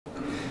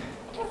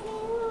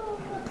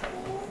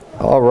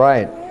All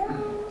right.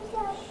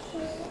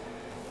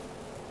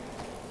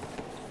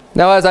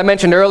 Now, as I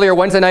mentioned earlier,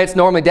 Wednesday night's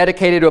normally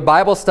dedicated to a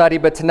Bible study,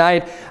 but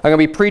tonight I'm going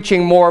to be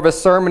preaching more of a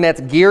sermon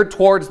that's geared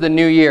towards the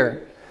new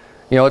year.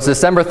 You know, it's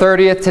December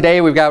 30th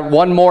today. We've got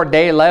one more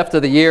day left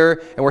of the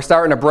year, and we're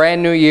starting a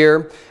brand new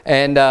year.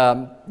 And,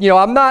 you know,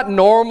 I'm not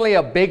normally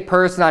a big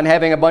person on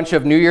having a bunch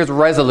of New Year's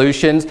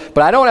resolutions,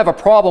 but I don't have a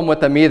problem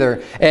with them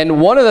either.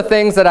 And one of the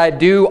things that I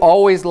do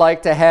always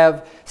like to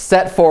have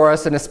set for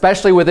us, and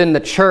especially within the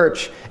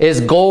church,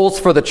 is goals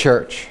for the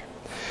church.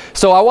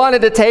 So I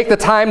wanted to take the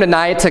time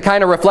tonight to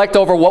kind of reflect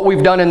over what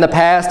we've done in the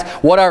past,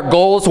 what our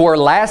goals were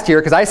last year,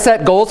 because I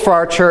set goals for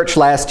our church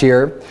last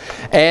year,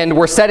 and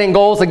we're setting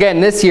goals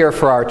again this year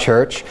for our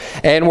church.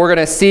 And we're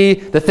going to see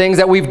the things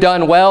that we've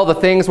done well, the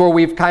things where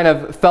we've kind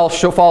of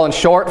fallen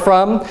short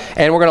from,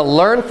 and we're going to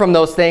learn from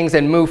those things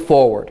and move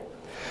forward.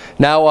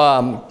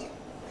 Now,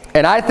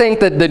 and I think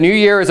that the new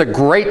year is a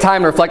great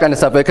time to reflect on this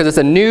stuff because it's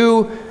a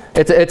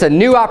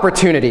new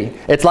opportunity.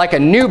 It's like a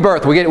new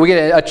birth. We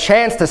get a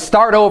chance to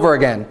start over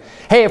again.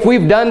 Hey, if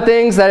we've done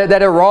things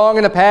that are wrong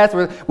in the past,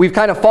 we've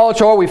kind of fallen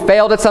short, we've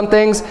failed at some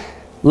things,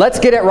 let's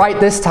get it right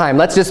this time.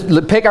 Let's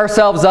just pick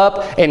ourselves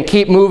up and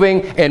keep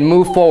moving and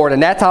move forward.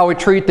 And that's how we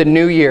treat the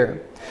new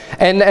year.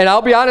 And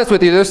I'll be honest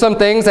with you, there's some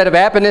things that have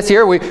happened this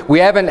year. We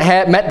haven't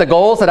met the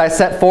goals that I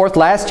set forth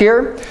last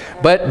year,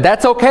 but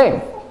that's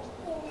okay.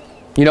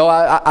 You know,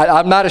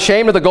 I'm not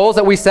ashamed of the goals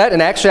that we set,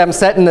 and actually I'm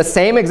setting the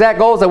same exact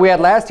goals that we had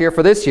last year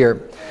for this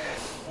year.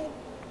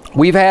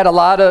 We've had a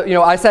lot of, you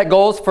know, I set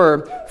goals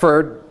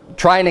for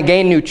trying to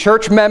gain new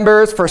church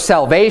members, for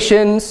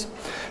salvations,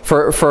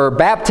 for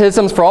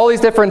baptisms, for all these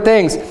different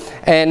things.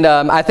 And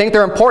I think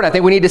they're important. I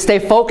think we need to stay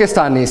focused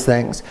on these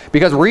things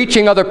because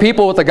reaching other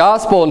people with the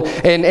gospel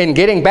and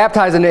getting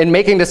baptized and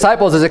making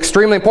disciples is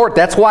extremely important.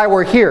 That's why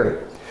we're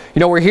here. You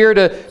know, we're here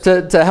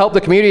to help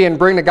the community and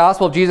bring the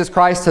gospel of Jesus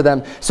Christ to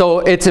them. So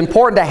it's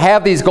important to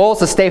have these goals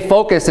to stay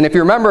focused. And if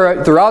you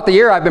remember, throughout the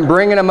year, I've been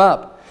bringing them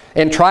up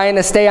and trying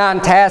to stay on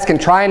task and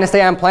trying to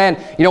stay on plan.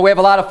 You know, we have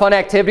a lot of fun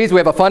activities. We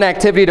have a fun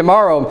activity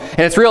tomorrow.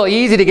 And it's real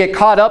easy to get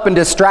caught up and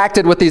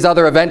distracted with these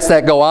other events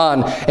that go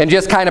on and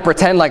just kind of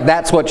pretend like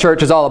that's what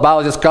church is all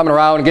about, just coming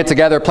around and get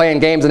together, playing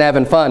games and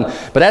having fun.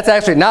 But that's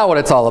actually not what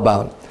it's all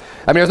about.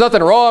 I mean, there's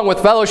nothing wrong with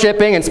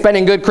fellowshipping and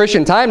spending good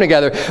Christian time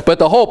together, but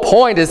the whole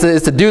point is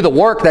to do the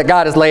work that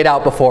God has laid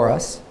out before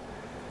us.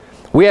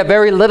 We have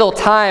very little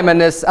time on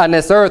this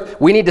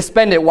earth. We need to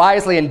spend it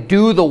wisely and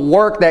do the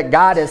work that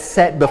God has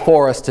set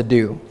before us to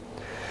do.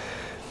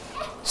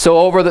 So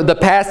over the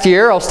past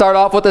year, I'll start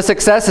off with the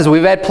successes.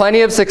 We've had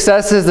plenty of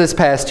successes this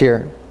past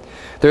year.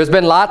 There's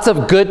been lots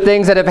of good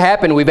things that have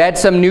happened. We've had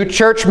some new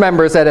church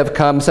members that have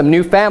come, some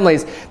new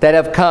families that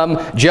have come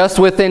just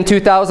within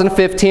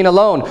 2015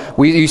 alone.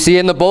 You see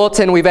in the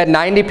bulletin, we've had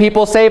 90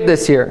 people saved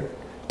this year.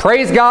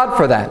 Praise God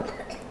for that.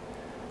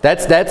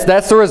 That's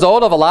the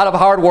result of a lot of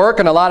hard work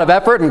and a lot of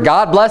effort and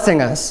God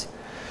blessing us.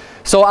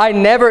 So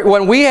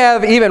when we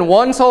have even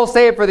one soul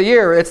saved for the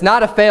year, it's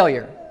not a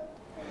failure.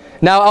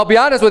 Now, I'll be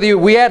honest with you,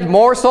 we had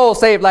more souls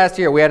saved last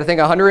year. We had, I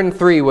think,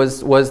 103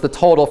 was the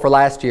total for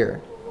last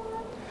year.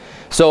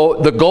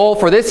 So the goal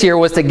for this year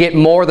was to get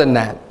more than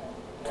that.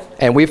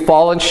 And we've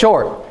fallen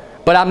short.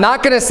 But I'm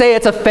not going to say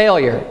it's a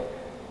failure.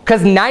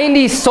 Because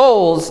 90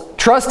 souls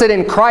trusted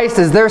in Christ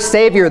as their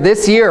Savior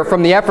this year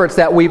from the efforts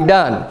that we've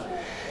done.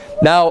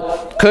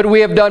 Now, could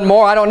we have done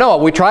more? I don't know.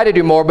 We try to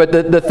do more, but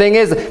the thing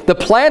is, the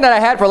plan that I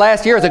had for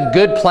last year is a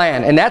good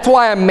plan. And that's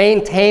why I'm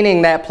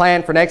maintaining that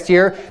plan for next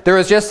year. There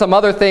was just some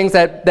other things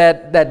that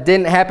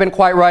didn't happen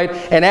quite right.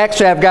 And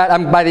actually,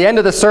 by the end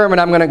of the sermon,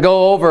 I'm going to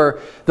go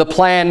over the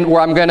plan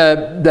where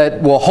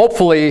that will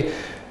hopefully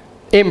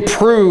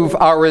improve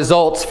our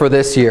results for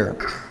this year.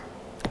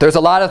 There's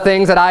a lot of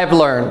things that I've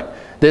learned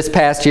this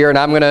past year, and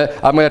I'm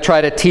gonna try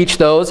to teach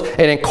those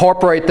and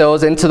incorporate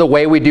those into the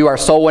way we do our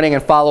soul winning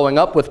and following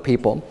up with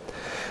people.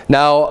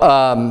 Now,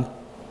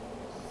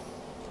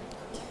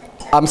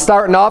 I'm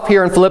starting off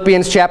here in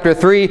Philippians chapter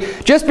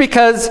 3, just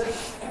because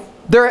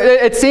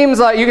it seems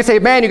like you could say,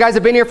 man, you guys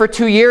have been here for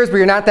 2 years, but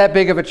you're not that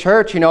big of a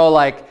church. You know,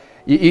 like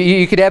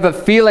you could have a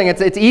feeling.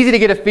 It's easy to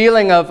get a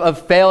feeling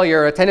of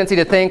failure, a tendency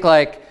to think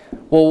like,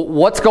 well,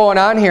 what's going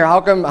on here?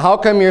 How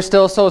come you're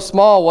still so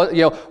small?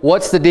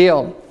 What's the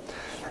deal?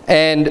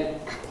 And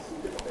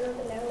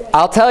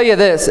I'll tell you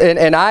this,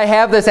 and I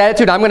have this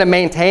attitude, I'm going to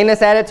maintain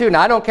this attitude, and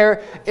I don't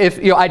care if,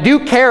 I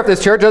do care if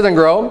this church doesn't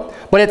grow,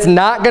 but it's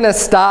not going to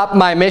stop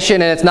my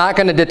mission, and it's not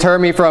going to deter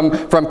me from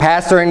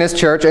pastoring this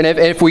church. And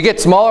if we get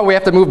smaller, we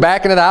have to move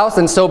back into the house,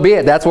 then so be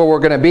it. That's where we're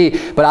going to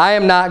be. But I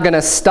am not going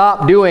to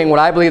stop doing what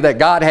I believe that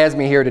God has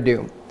me here to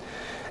do.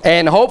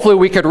 And hopefully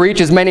we could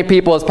reach as many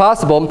people as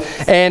possible.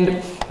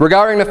 And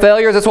regarding the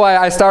failures, that's why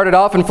I started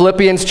off in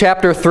Philippians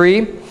chapter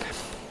 3.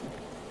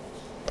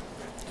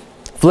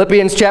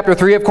 Philippians chapter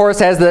 3, of course,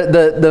 has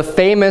the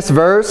famous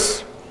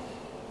verse,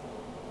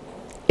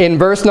 in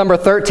verse number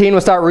 13,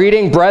 we'll start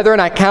reading. Brethren,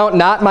 I count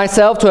not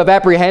myself to have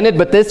apprehended,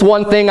 but this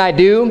one thing I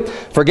do,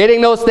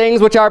 forgetting those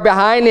things which are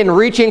behind and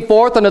reaching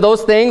forth unto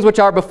those things which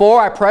are before,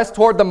 I press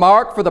toward the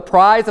mark for the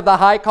prize of the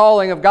high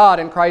calling of God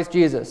in Christ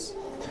Jesus.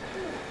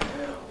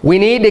 We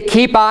need to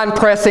keep on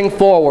pressing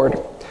forward.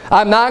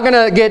 I'm not going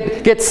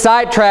to get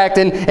sidetracked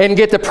and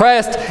get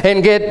depressed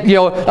and get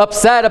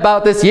upset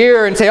about this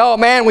year and say, oh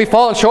man, we've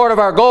fallen short of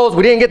our goals.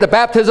 We didn't get the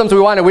baptisms we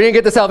wanted. We didn't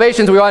get the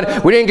salvations we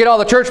wanted. We didn't get all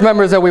the church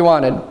members that we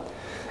wanted.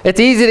 It's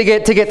easy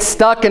to get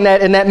stuck in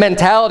that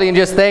mentality and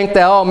just think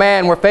that, oh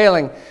man, we're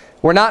failing.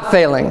 We're not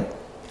failing.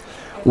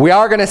 We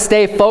are going to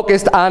stay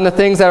focused on the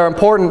things that are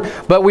important,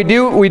 but we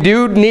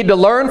do need to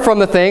learn from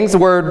the things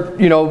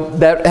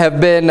that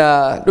have been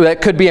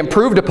that could be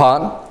improved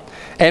upon.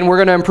 And we're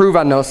going to improve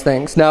on those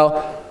things.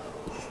 Now,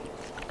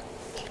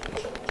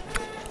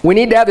 we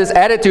need to have this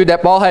attitude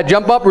that Paul had.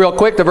 Jump up real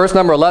quick to verse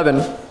number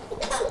 11.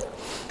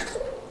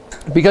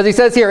 Because he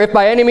says here, if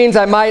by any means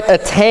I might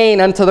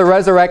attain unto the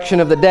resurrection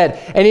of the dead.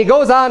 And he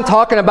goes on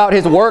talking about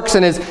his works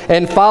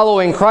and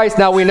following Christ.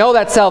 Now we know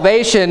that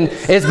salvation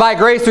is by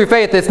grace through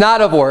faith. It's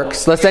not of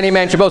works, lest any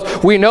man should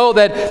boast. We know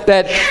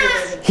that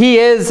he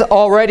is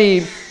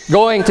already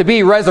going to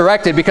be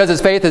resurrected because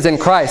his faith is in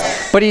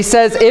Christ. But he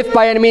says, if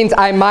by any means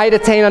I might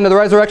attain unto the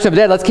resurrection of the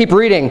dead. Let's keep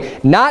reading.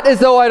 Not as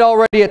though I'd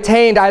already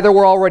attained, either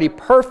were already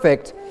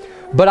perfect,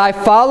 but I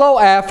follow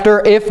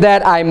after, if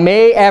that I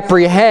may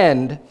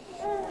apprehend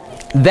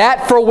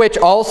that for which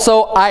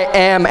also I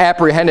am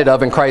apprehended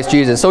of in Christ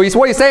Jesus. So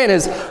what he's saying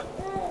is,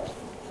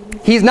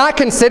 he's not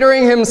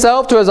considering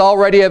himself to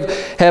already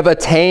have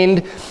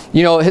attained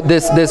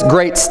this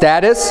great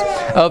status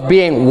of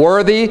being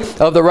worthy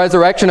of the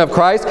resurrection of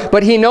Christ,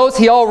 but he knows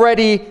he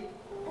already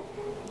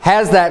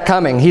has that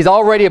coming. He's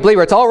already a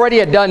believer. It's already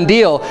a done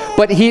deal.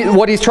 But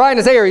what he's trying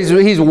to say here,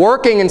 he's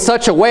working in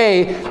such a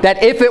way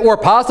that if it were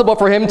possible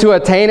for him to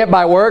attain it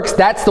by works,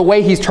 that's the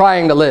way he's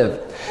trying to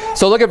live.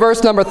 So look at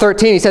verse number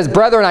 13. He says,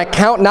 Brethren, I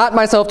count not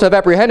myself to have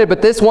apprehended,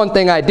 but this one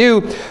thing I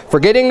do,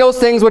 forgetting those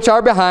things which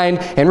are behind,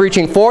 and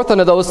reaching forth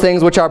unto those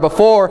things which are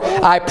before,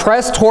 I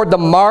press toward the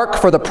mark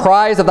for the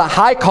prize of the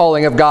high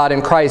calling of God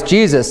in Christ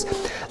Jesus.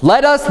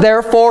 Let us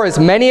therefore, as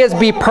many as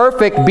be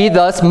perfect, be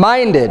thus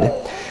minded.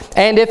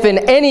 And if in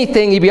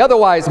anything ye be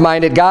otherwise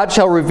minded, God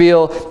shall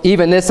reveal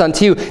even this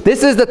unto you.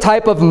 This is the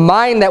type of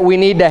mind that we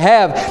need to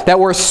have, that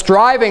we're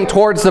striving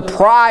towards the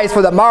prize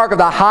for the mark of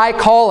the high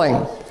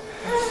calling.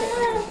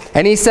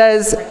 And he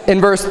says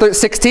in verse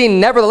 16,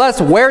 Nevertheless,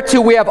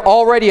 whereto we have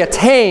already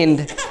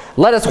attained,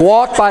 let us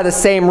walk by the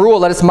same rule,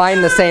 let us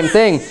mind the same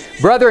thing.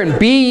 Brethren,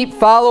 be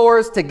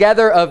followers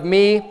together of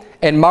me,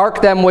 and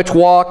mark them which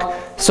walk,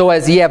 so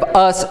as ye have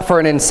us for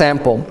an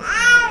ensample.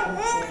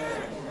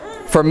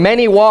 For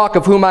many walk,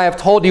 of whom I have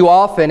told you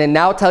often, and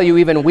now tell you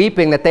even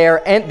weeping, that they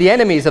are the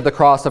enemies of the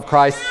cross of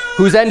Christ,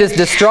 whose end is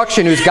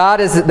destruction, whose God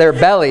is their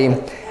belly,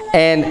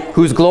 and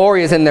whose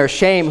glory is in their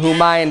shame, who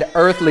mind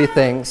earthly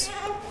things.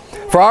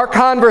 For our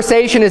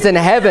conversation is in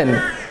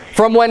heaven,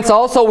 from whence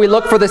also we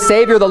look for the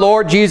Savior, the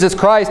Lord Jesus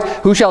Christ,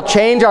 who shall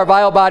change our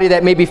vile body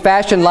that may be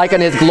fashioned like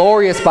unto his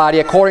glorious body,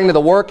 according to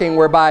the working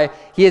whereby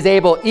he is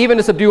able even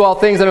to subdue all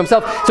things unto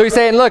himself. So he's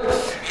saying, look,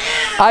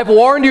 I've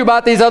warned you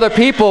about these other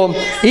people,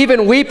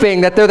 even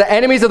weeping, that they're the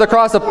enemies of the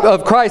cross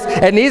of Christ.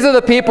 And these are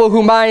the people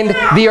who mind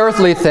the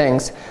earthly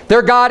things.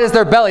 Their God is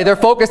their belly. They're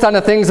focused on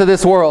the things of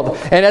this world.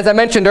 And as I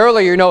mentioned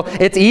earlier,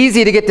 it's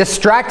easy to get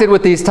distracted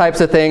with these types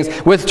of things,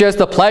 with just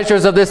the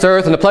pleasures of this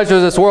earth and the pleasures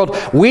of this world.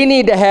 We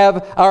need to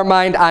have our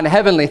mind on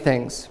heavenly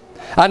things,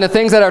 on the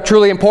things that are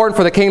truly important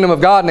for the kingdom of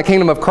God and the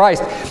kingdom of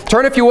Christ.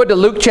 Turn, if you would, to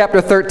Luke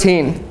chapter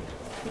 13.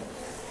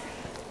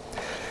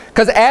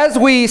 Because as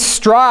we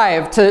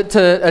strive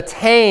to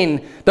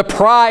attain the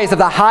prize of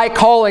the high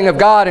calling of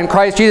God in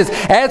Christ Jesus,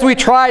 as we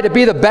try to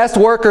be the best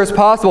workers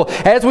possible,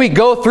 as we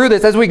go through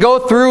this, as we go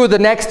through the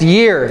next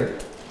year,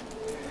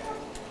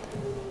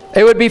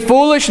 it would be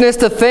foolishness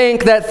to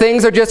think that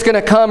things are just going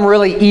to come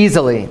really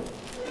easily.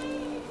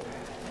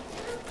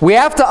 We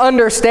have to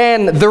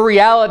understand the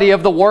reality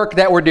of the work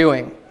that we're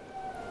doing.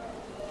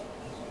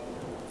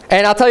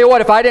 And I'll tell you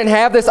what, if I didn't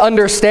have this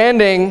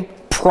understanding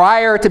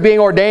prior to being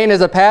ordained as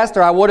a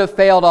pastor, I would have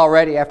failed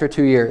already after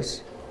 2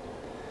 years.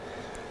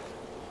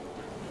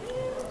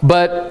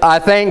 But I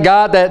thank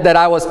God that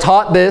I was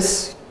taught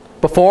this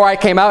before I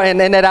came out, and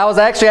that I was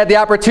actually had the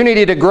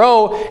opportunity to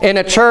grow in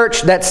a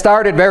church that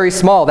started very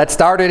small, that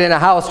started in a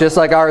house just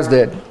like ours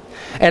did.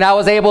 And I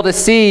was able to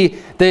see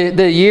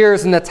the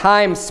years and the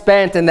time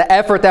spent and the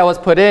effort that was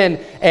put in,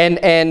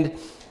 and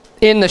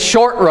in the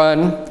short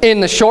run, in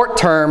the short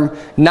term,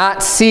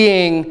 not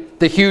seeing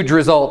the huge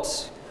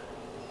results.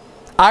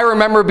 I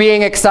remember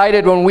being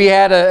excited when we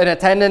had an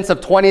attendance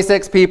of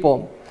 26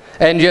 people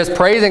and just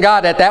praising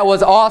God that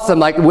was awesome.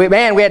 Like, we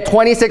had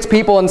 26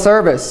 people in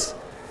service.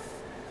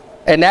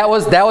 And that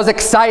was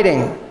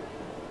exciting.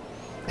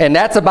 And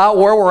that's about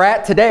where we're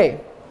at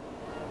today.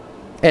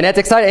 And that's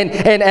exciting.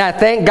 And I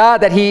thank God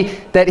that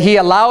He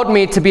allowed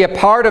me to be a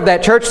part of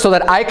that church so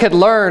that I could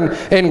learn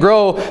and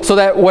grow, so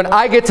that when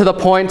I get to the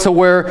point to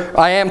where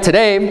I am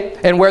today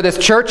and where this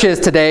church is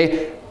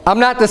today, I'm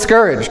not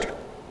discouraged.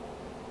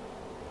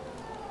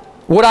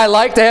 Would I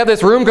like to have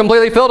this room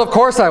completely filled? Of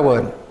course I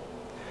would.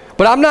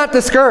 But I'm not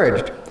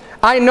discouraged.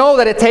 I know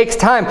that it takes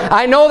time.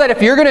 I know that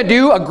if you're going to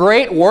do a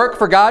great work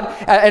for God,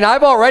 and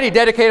I've already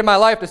dedicated my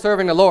life to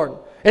serving the Lord.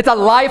 It's a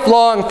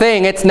lifelong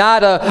thing. It's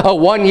not a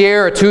 1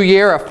 year, a 2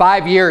 year, a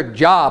 5 year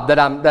job that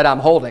I'm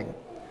holding.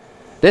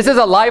 This is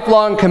a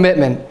lifelong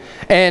commitment.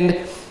 And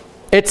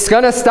it's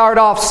going to start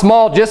off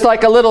small, just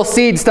like a little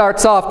seed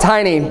starts off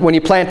tiny when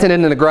you plant it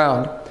into the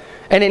ground.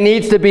 And it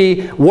needs to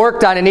be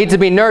worked on. It needs to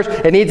be nourished.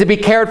 It needs to be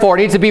cared for.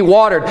 It needs to be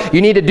watered.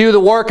 You need to do the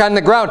work on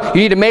the ground.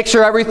 You need to make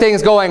sure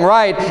everything's going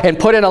right and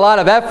put in a lot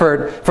of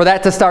effort for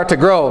that to start to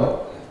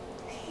grow.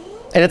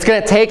 And it's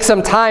going to take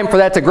some time for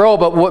that to grow,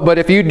 but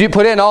if you do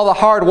put in all the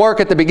hard work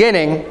at the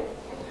beginning,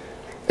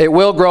 it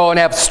will grow and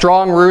have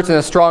strong roots and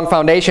a strong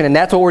foundation, and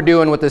that's what we're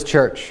doing with this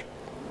church.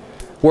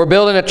 We're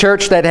building a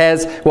church that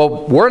has,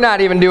 well, we're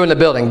not even doing the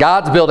building.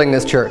 God's building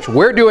this church.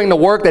 We're doing the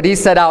work that He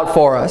set out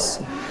for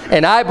us.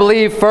 And I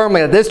believe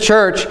firmly that this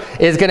church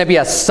is going to be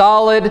a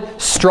solid,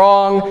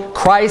 strong,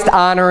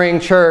 Christ-honoring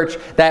church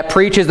that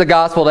preaches the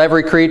gospel to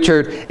every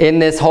creature in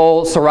this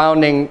whole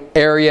surrounding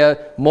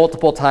area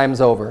multiple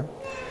times over.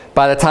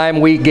 By the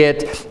time we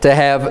get to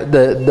have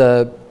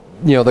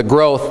the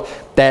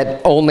growth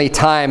that only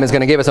time is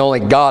going to give us, only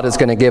God is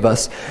going to give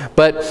us.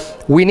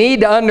 But we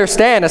need to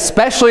understand,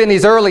 especially in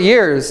these early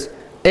years,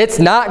 it's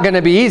not going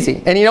to be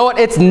easy. And you know what?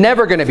 It's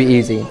never going to be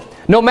easy.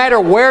 No matter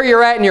where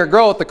you're at in your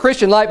growth, the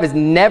Christian life is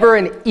never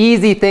an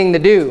easy thing to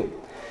do.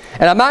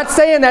 And I'm not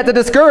saying that to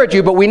discourage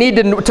you, but we need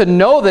to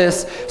know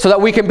this so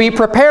that we can be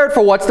prepared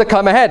for what's to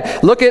come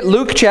ahead. Look at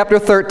Luke chapter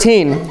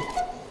 13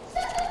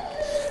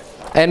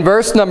 and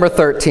verse number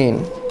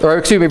 13. Or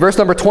excuse me, verse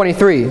number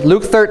 23.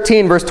 Luke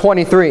 13, verse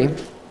 23.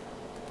 The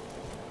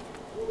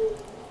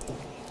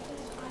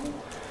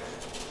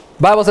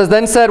Bible says,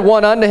 Then said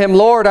one unto him,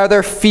 Lord, are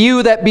there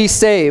few that be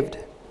saved?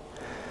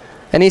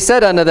 And he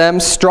said unto them,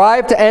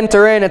 Strive to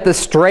enter in at the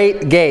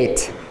strait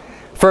gate.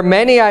 For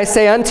many, I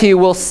say unto you,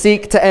 will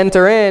seek to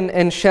enter in,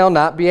 and shall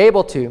not be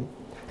able to.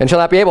 And shall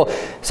not be able.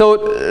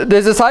 So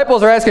the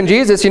disciples are asking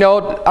Jesus,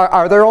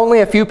 are there only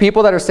a few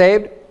people that are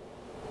saved?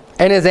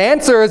 And his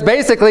answer is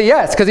basically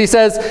yes, because he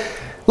says,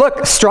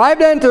 look, strive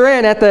to enter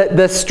in at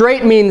the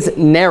strait means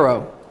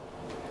narrow.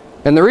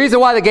 And the reason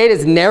why the gate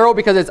is narrow,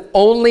 because it's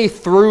only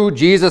through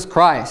Jesus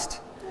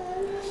Christ.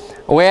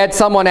 We had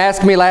someone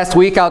ask me last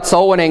week out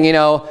soul winning,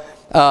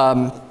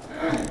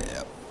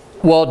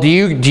 well, do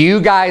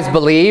you guys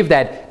believe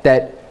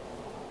that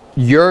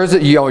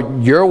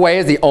your way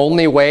is the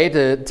only way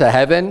to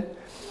heaven?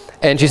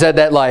 And she said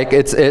that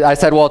I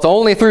said, well, it's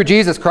only through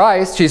Jesus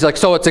Christ. She's like,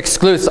 so it's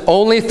exclusive,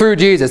 only through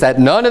Jesus, that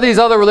none of these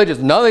other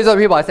religions, none of these other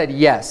people. I said,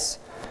 yes.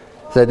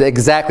 I said,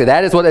 exactly,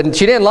 that is what, and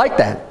she didn't like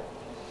that.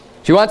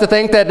 She wants to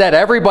think that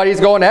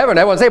everybody's going to heaven,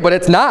 everyone's saved, but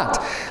it's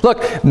not.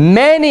 Look,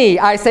 many,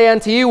 I say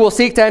unto you, will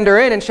seek to enter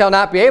in and shall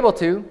not be able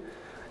to.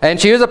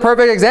 And she is a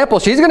perfect example.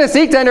 She's going to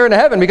seek to enter into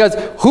heaven because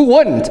who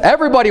wouldn't?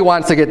 Everybody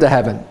wants to get to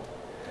heaven.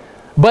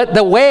 But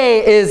the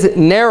way is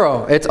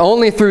narrow. It's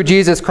only through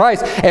Jesus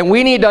Christ. And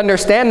we need to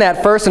understand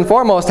that first and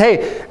foremost.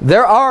 Hey,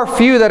 there are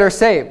few that are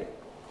saved.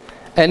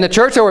 And the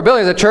church that we're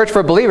building is a church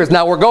for believers.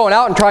 Now, we're going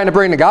out and trying to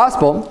bring the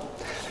gospel.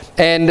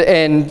 And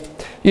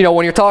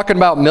when you're talking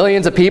about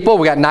millions of people,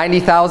 we got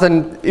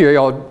 90,000,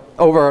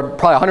 over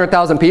probably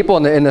 100,000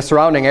 people in the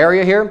surrounding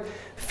area here.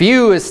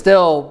 Few is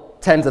still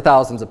tens of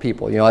thousands of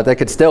people. They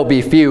could still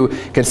be few,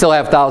 can still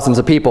have thousands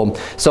of people.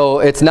 So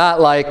it's not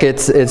like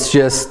it's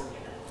just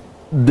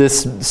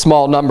this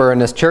small number in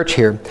this church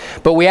here.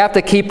 But we have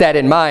to keep that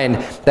in mind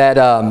that,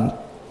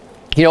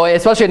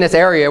 especially in this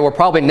area, we're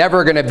probably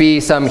never going to be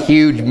some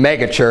huge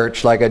mega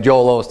church like a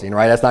Joel Osteen,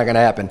 right? That's not going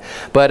to happen.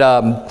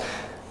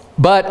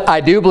 But I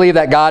do believe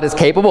that God is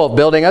capable of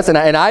building us, and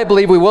I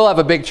believe we will have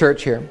a big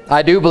church here.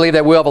 I do believe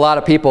that we'll have a lot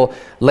of people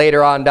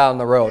later on down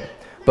the road.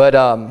 But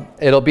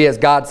it'll be as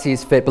God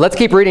sees fit. But let's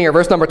keep reading here,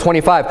 verse number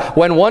 25.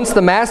 When once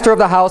the master of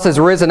the house has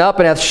risen up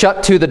and hath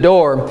shut to the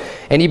door,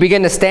 and ye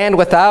begin to stand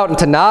without and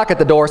to knock at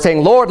the door,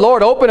 saying, Lord,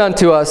 Lord, open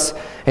unto us.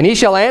 And he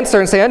shall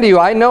answer and say unto you,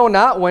 I know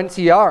not whence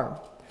ye are.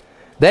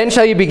 Then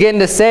shall you begin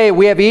to say,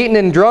 We have eaten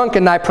and drunk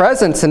in thy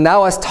presence, and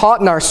thou hast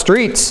taught in our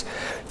streets.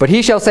 But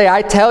he shall say,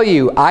 I tell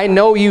you, I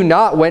know you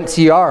not whence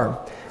ye are.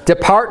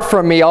 Depart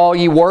from me, all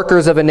ye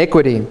workers of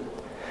iniquity.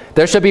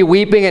 There shall be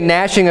weeping and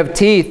gnashing of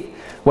teeth,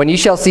 when ye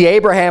shall see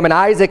Abraham and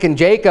Isaac and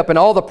Jacob and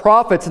all the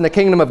prophets in the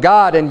kingdom of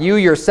God, and you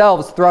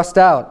yourselves thrust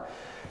out.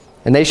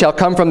 And they shall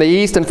come from the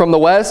east and from the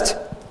west,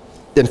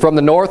 and from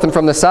the north and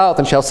from the south,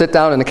 and shall sit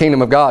down in the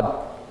kingdom of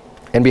God.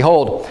 And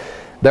behold,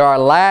 there are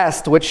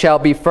last which shall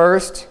be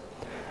first,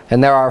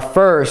 and there are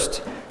first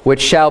which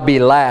shall be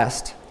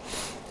last.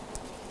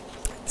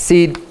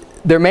 See,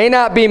 there may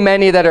not be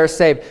many that are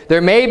saved.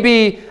 There may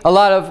be a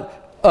lot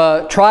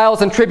of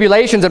trials and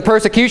tribulations and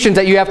persecutions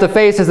that you have to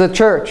face as a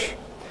church.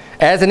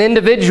 As an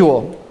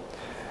individual,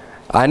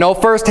 I know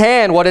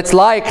firsthand what it's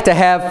like to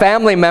have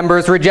family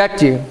members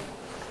reject you.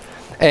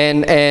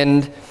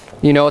 And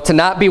to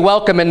not be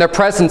welcome in their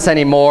presence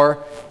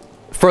anymore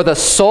for the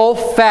sole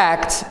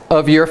fact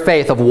of your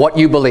faith, of what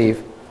you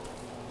believe.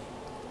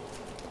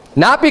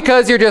 Not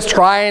because you're just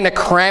trying to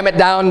cram it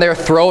down their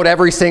throat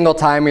every single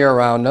time you're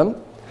around them.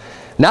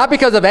 Not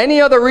because of any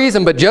other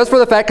reason, but just for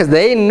the fact because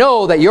they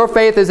know that your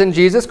faith is in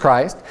Jesus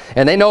Christ,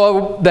 and they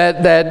know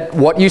that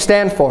what you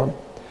stand for.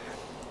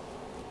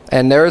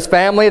 And there is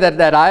family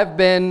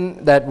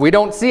that we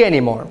don't see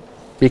anymore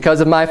because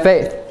of my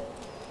faith.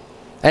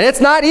 And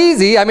it's not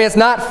easy. I mean, it's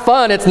not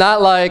fun. It's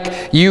not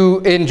like you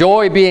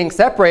enjoy being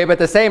separated, but at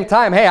the same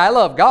time, hey, I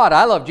love God.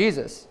 I love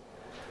Jesus.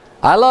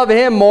 I love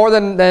Him more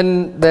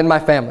than my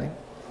family.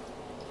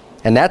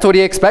 And that's what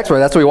He expects from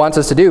us. That's what He wants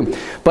us to do.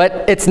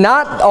 But it's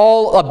not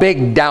all a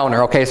big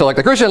downer, okay? So like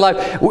the Christian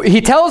life, He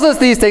tells us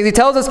these things.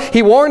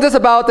 He warns us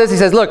about this. He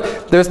says,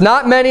 look, there's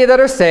not many that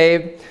are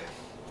saved.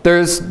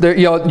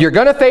 You're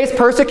going to face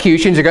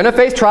persecutions. You're going to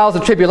face trials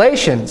and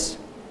tribulations.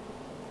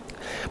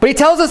 But He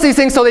tells us these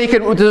things so that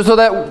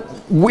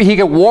He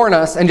can warn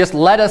us and just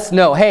let us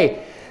know,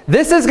 hey,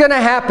 this is going to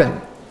happen.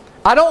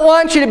 I don't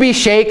want you to be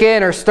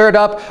shaken or stirred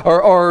up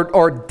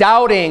or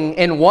doubting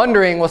and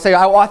wondering. We'll say,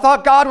 I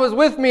thought God was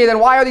with me, then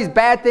why are these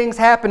bad things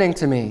happening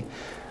to me?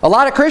 A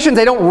lot of Christians,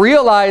 they don't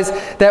realize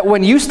that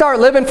when you start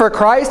living for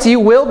Christ, you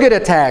will get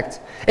attacked.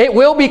 It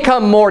will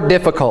become more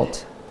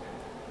difficult.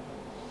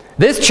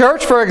 This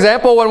church, for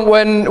example,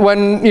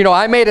 when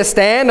I made a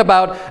stand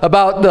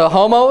about the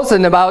homos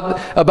and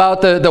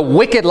about the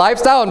wicked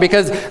lifestyle, and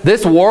because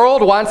this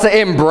world wants to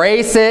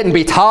embrace it and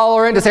be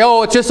tolerant, to say,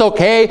 oh, it's just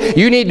okay,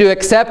 you need to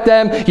accept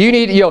them,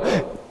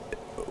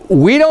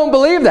 we don't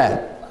believe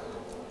that.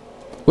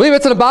 We believe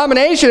it's an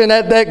abomination and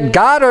that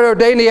God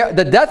ordained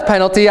the death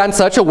penalty on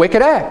such a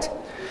wicked act.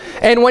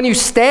 And when you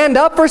stand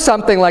up for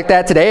something like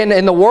that today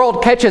and the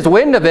world catches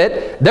wind of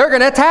it, they're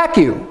going to attack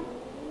you.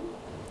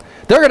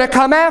 They're going to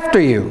come after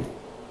you.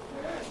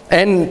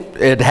 And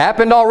it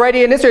happened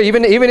already in Israel.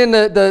 Even in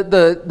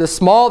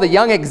the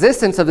young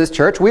existence of this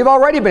church, we've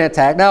already been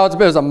attacked. Now, it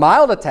was a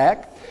mild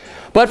attack.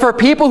 But for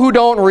people who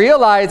don't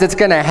realize it's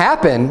going to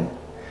happen,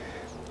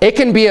 it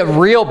can be a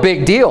real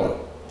big deal.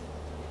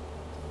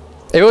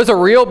 It was a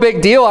real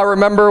big deal. I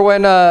remember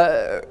when,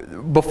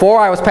 before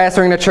I was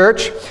pastoring the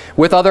church,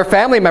 with other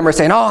family members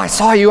saying, oh, I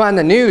saw you on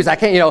the news. I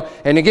can't,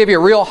 and to give you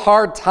a real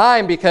hard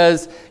time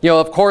because,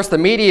 of course, the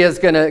media is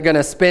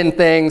gonna spin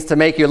things to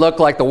make you look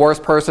like the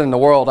worst person in the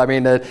world. I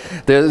mean,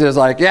 there's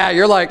like, yeah,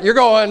 you're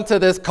going to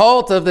this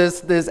cult of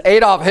this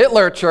Adolf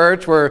Hitler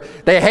church where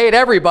they hate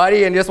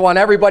everybody and just want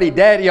everybody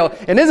dead,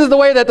 and this is the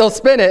way that they'll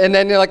spin it. And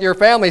then like your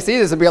family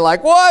sees this and be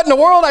like, what in the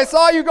world? I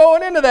saw you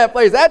going into that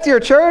place. That's your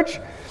church?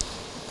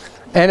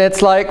 And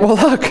it's like, well,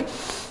 look,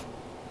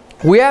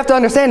 we have to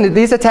understand that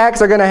these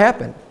attacks are going to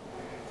happen.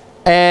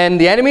 And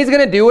the enemy is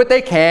going to do what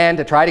they can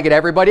to try to get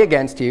everybody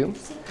against you.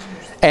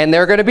 And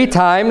there are going to be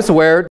times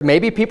where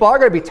maybe people are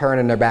going to be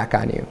turning their back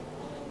on you.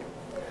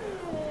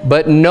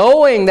 But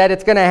knowing that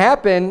it's going to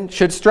happen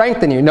should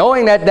strengthen you.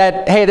 Knowing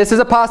that hey, this is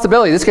a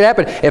possibility. This could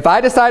happen. If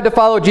I decide to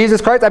follow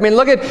Jesus Christ, I mean,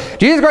 look at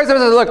Jesus Christ.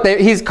 Look,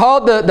 he's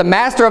called the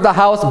master of the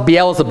house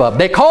Beelzebub.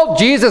 They called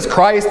Jesus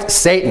Christ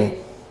Satan.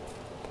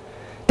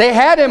 They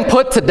had him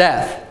put to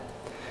death.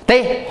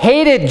 They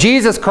hated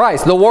Jesus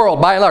Christ, the world,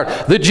 by and large.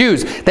 The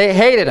Jews, they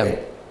hated him.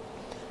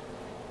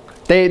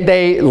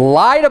 They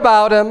lied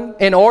about him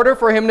in order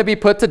for him to be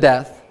put to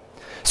death.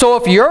 So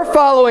if you're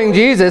following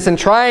Jesus and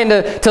trying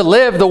to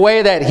live the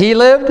way that he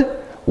lived,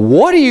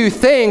 what do you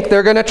think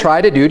they're going to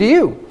try to do to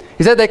you?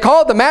 He said they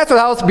called the master of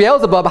the house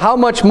Beelzebub. How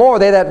much more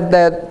they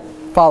that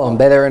follow him?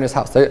 They're in his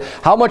house.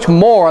 How much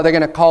more are they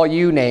going to call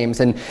you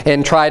names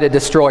and try to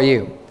destroy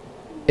you?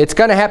 It's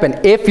going to happen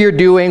if you're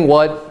doing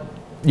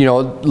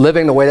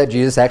living the way that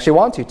Jesus actually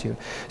wants you to.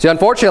 So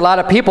unfortunately, a lot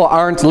of people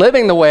aren't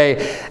living the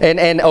way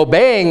and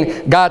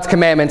obeying God's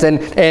commandments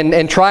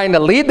and trying to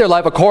lead their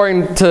life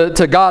according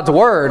to God's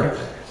word.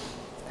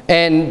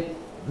 And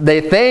they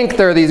think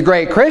they're these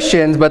great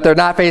Christians, but they're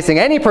not facing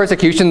any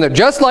persecution. They're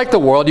just like the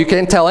world. You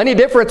can't tell any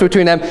difference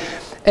between them.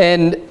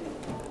 And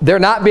they're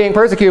not being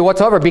persecuted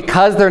whatsoever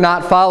because they're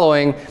not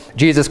following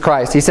Jesus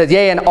Christ. He says,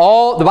 the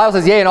Bible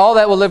says, yea, and all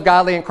that will live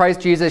godly in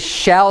Christ Jesus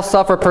shall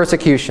suffer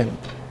persecution.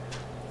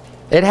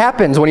 It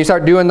happens when you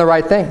start doing the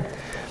right thing.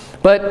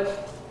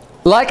 But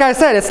like I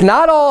said, it's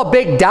not all a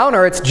big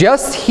downer. It's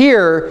just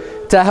here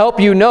to help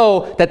you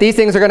know that these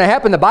things are going to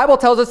happen. The Bible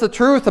tells us the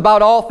truth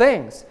about all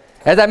things.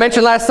 As I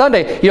mentioned last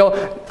Sunday,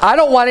 I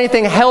don't want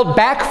anything held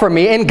back from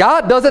me, and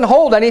God doesn't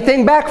hold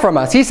anything back from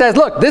us. He says,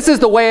 look, this is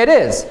the way it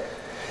is.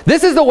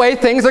 This is the way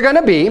things are going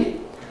to be.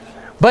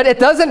 But it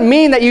doesn't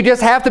mean that you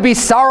just have to be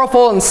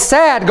sorrowful and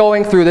sad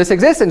going through this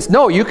existence.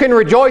 No, you can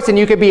rejoice and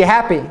you can be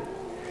happy.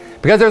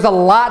 Because there's a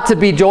lot to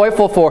be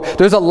joyful for.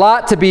 There's a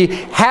lot to be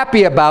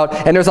happy about.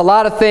 And there's a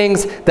lot of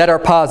things that are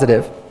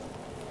positive.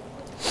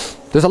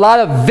 There's a lot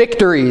of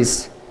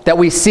victories that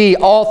we see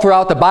all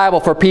throughout the Bible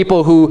for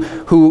people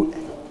who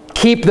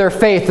keep their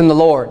faith in the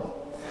Lord.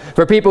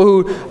 For people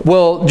who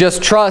will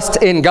just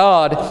trust in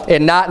God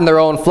and not in their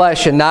own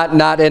flesh and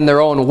not in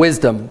their own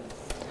wisdom.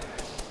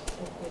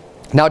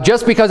 Now,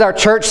 just because our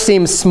church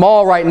seems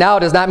small right now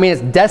does not mean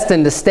it's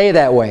destined to stay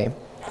that way.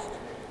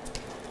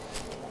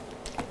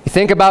 You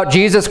think about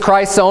Jesus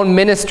Christ's own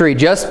ministry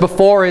just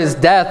before his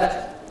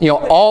death.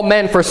 All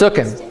men forsook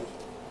him.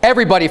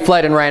 Everybody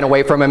fled and ran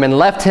away from him and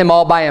left him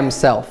all by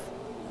himself.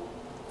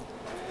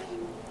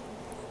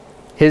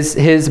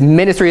 His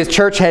ministry, his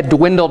church had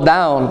dwindled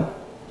down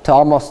to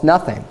almost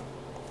nothing.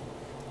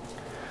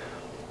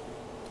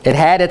 It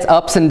had its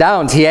ups and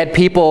downs. He had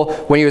people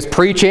when he was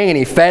preaching and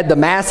he fed the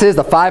masses,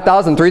 the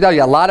 5,000, 3,000,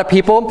 a lot of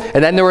people.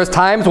 And then there was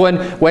times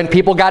when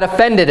people got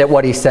offended at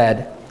what he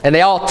said. And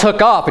they all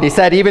took off. And he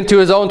said even to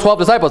his own 12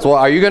 disciples, well,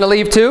 are you going to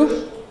leave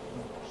too?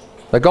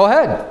 But go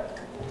ahead.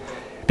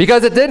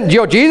 Because it didn't,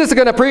 Jesus is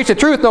going to preach the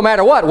truth no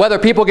matter what, whether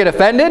people get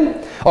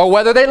offended or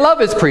whether they love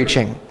his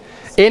preaching.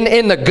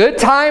 In the good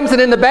times and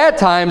in the bad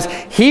times,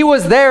 he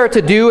was there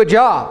to do a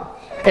job.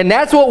 And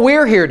that's what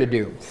we're here to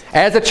do.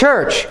 As a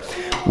church,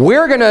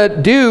 we're going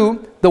to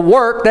do the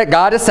work that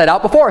God has set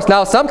out before us.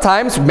 Now,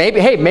 sometimes, maybe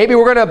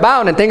we're going to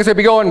abound and things are going to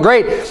be going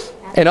great.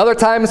 And other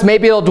times,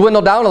 maybe it'll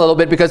dwindle down a little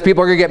bit because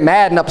people are going to get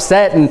mad and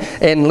upset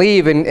and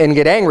leave and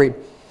get angry.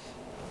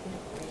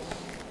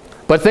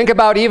 But think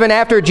about even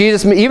after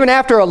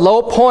a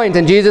low point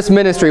in Jesus'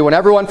 ministry, when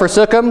everyone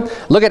forsook him,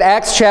 look at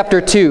Acts chapter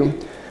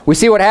 2. We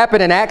see what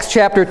happened in Acts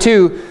chapter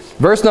 2,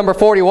 verse number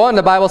 41.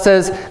 The Bible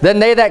says, "Then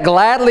they that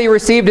gladly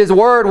received his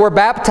word were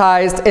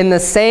baptized. In the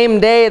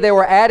same day there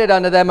were added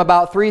unto them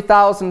about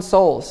 3,000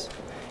 souls."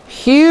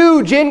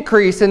 Huge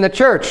increase in the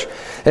church.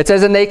 It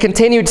says, "And they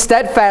continued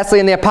steadfastly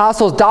in the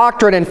apostles'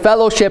 doctrine and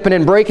fellowship and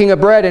in breaking of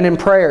bread and in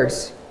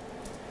prayers."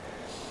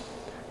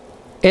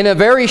 In a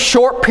very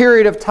short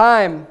period of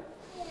time,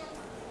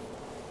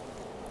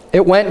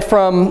 it went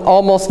from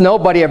almost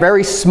nobody, a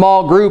very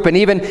small group, and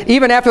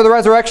even after the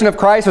resurrection of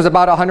Christ, there was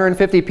about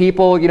 150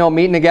 people,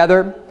 meeting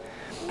together,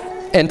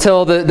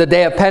 until the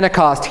day of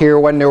Pentecost here,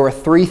 when there were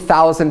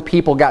 3,000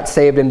 people got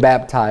saved and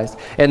baptized,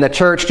 and the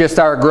church just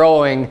started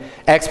growing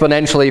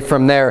exponentially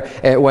from there.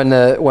 When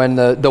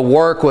the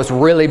work was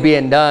really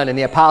being done, and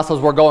the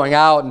apostles were going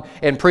out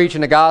and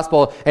preaching the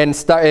gospel, and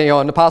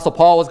and Apostle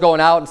Paul was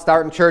going out and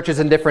starting churches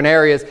in different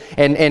areas,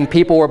 and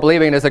people were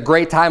believing. There's a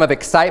great time of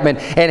excitement,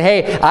 and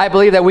hey, I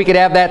believe that we could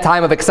have that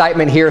time of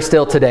excitement here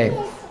still today.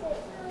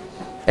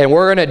 And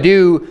we're going to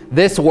do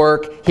this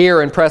work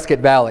here in Prescott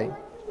Valley.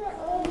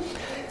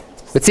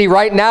 But see,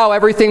 right now,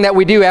 everything that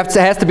we do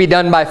has to be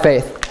done by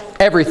faith.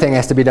 Everything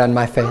has to be done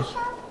by faith.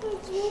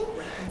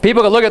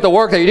 People can look at the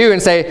work that you do and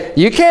say,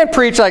 you can't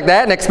preach like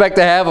that and expect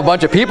to have a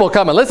bunch of people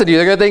come and listen to you.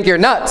 They're going to think you're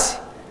nuts.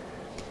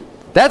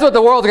 That's what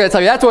the world's going to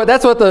tell you.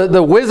 That's what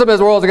the wisdom of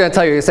the world is going to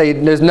tell you. You say,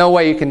 there's no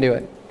way you can do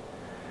it.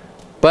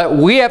 But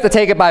we have to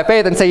take it by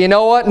faith and say, you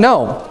know what?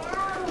 No.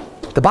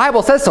 The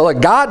Bible says so. Look,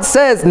 God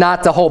says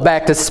not to hold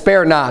back, to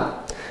spare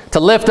not,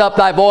 to lift up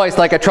thy voice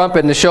like a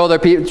trumpet and to show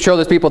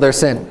those people their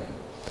sin.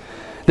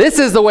 This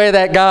is the way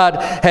that God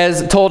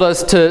has told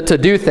us to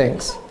do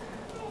things.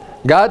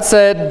 God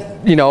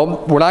said,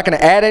 we're not going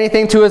to add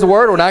anything to his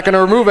word. We're not going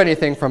to remove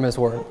anything from his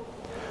word.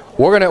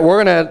 We're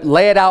going to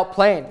lay it out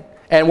plain.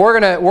 And we're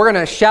going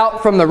to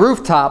shout from the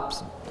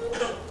rooftops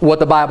what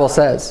the Bible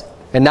says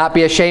and not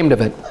be ashamed of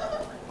it.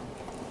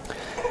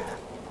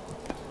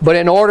 But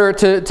in order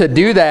to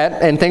do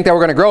that and think that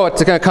we're going to grow,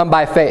 it's going to come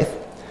by faith.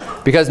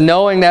 Because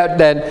knowing that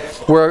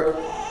we're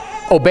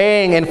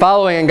obeying and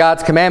following in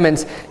God's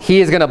commandments,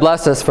 he is going to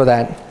bless us for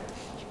that.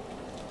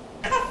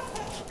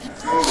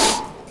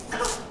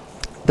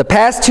 The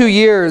past 2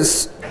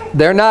 years,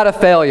 they're not a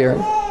failure.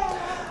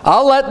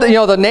 I'll let the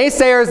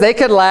naysayers, they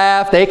could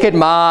laugh, they could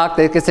mock,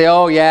 they could say,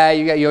 oh yeah,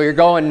 you're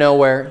going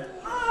nowhere.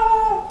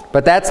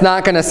 But that's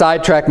not going to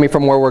sidetrack me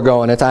from where we're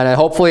going. And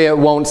hopefully it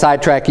won't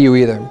sidetrack you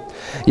either.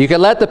 You can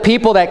let the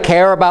people that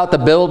care about the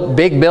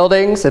big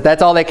buildings, if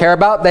that's all they care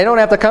about, they don't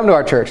have to come to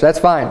our church. That's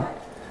fine.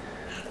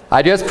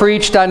 I just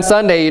preached on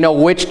Sunday,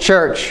 which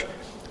church.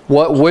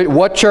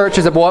 What church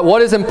is important?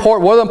 What is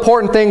important? What are the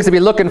important things to be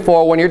looking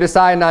for when you're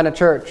deciding on a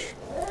church?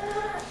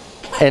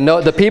 And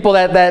the people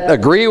that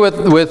agree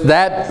with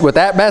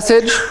that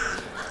message,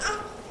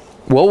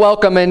 we'll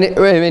welcome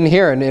in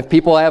here. And if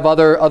people have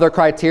other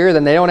criteria,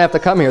 then they don't have to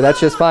come here. That's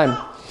just fine.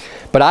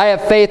 But I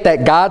have faith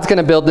that God's going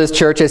to build this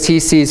church as he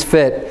sees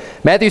fit.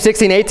 Matthew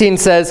 16:18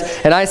 says,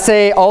 "And I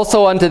say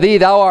also unto thee,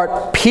 thou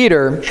art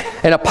Peter,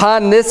 and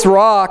upon this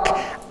rock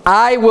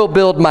I will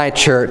build my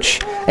church,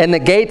 and the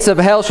gates of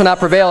hell shall not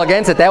prevail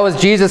against it." That was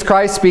Jesus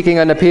Christ speaking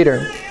unto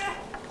Peter.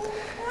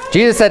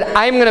 Jesus said,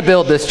 I'm going to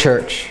build this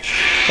church,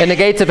 and the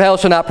gates of hell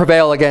shall not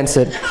prevail against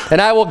it. And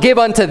I will give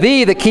unto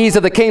thee the keys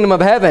of the kingdom of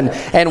heaven.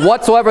 And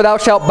whatsoever thou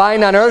shalt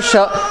bind on earth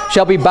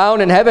shall be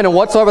bound in heaven, and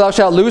whatsoever thou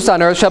shalt loose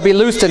on earth shall be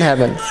loosed in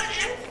heaven.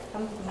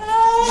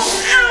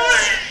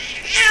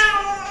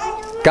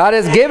 God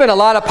has given a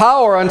lot of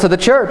power unto the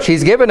church.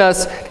 He's given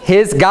us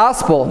his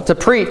gospel to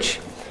preach.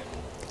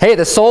 Hey,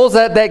 the souls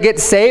that get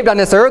saved on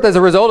this earth as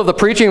a result of the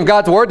preaching of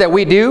God's word that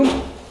we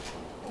do,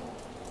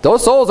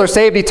 those souls are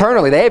saved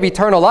eternally. They have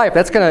eternal life.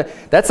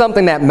 That's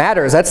something that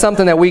matters. That's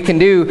something that we can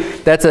do.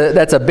 That's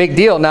a big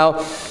deal.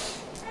 Now,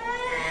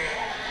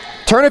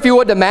 turn if you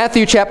would to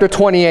Matthew chapter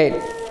 28.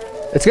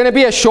 It's going to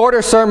be a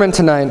shorter sermon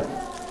tonight.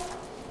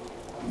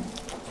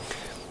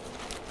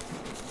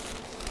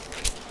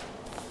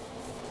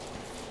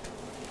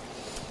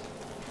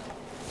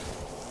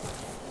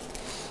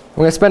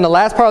 We're going to spend the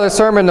last part of the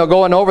sermon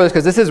going over this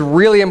because this is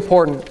really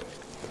important.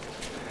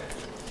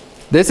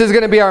 This is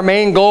going to be our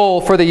main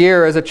goal for the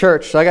year as a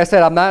church. Like I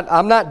said,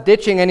 I'm not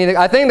ditching anything.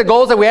 I think the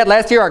goals that we had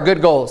last year are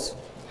good goals.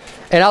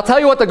 And I'll tell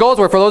you what the goals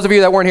were for those of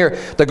you that weren't here.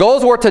 The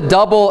goals were to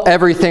double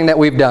everything that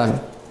we've done.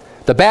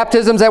 The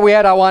baptisms that we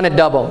had, I wanted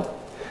double.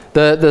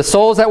 The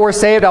souls that were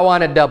saved, I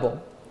wanted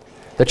double.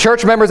 The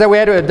church members that we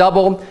had to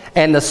double,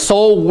 and the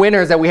soul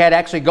winners that we had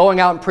actually going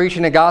out and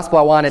preaching the gospel,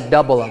 I wanted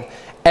double them.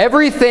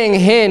 Everything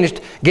hinged,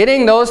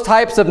 getting those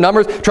types of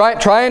numbers,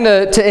 trying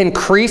to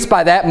increase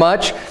by that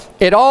much,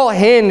 it all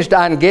hinged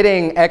on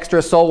getting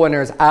extra soul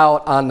winners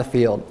out on the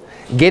field.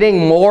 Getting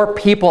more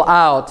people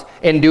out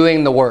and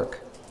doing the work.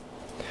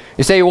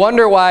 You say, you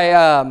wonder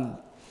why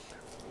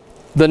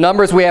the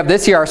numbers we have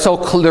this year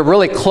are they're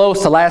really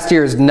close to last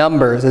year's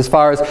numbers as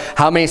far as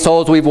how many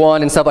souls we've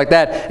won and stuff like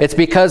that. It's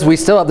because we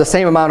still have the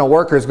same amount of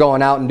workers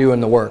going out and doing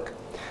the work.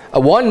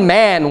 One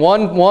man,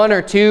 one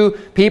or two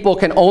people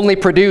can only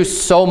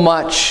produce so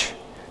much.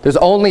 There's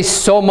only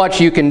so much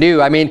you can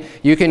do. I mean,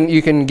 you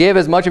can give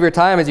as much of your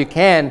time as you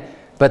can,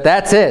 but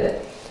that's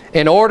it.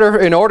 In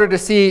order to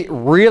see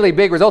really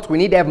big results, we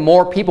need to have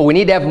more people. We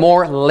need to have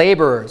more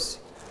laborers.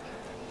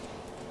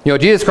 You know,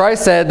 Jesus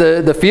Christ said,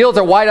 the fields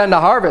are white unto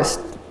harvest.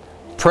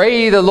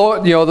 Pray the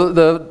Lord, you know,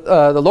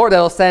 the Lord that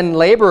will send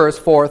laborers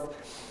forth.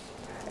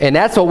 And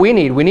that's what we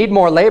need. We need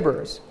more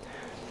laborers.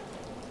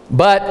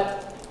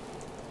 But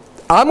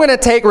I'm going to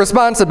take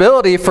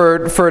responsibility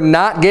for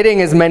not getting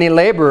as many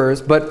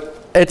laborers, but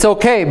it's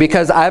okay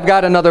because I've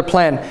got another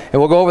plan. And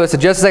we'll go over this in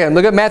just a second.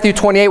 Look at Matthew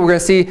 28. We're going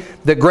to see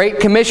the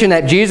great commission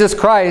that Jesus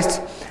Christ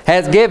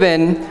has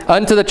given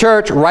unto the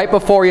church right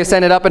before he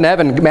ascended up in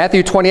heaven.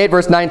 Matthew 28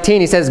 verse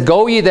 19, he says,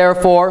 "Go ye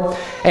therefore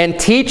and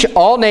teach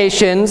all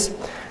nations,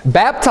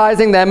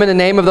 baptizing them in the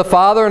name of the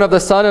Father and of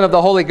the Son and of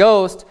the Holy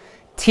Ghost,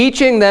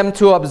 teaching them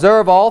to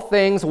observe all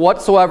things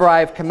whatsoever I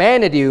have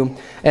commanded you.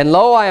 And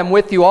lo, I am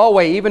with you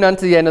always, even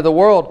unto the end of the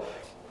world."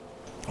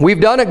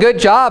 We've done a good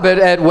job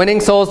at winning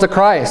souls to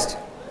Christ.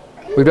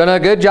 We've done a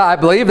good job. I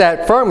believe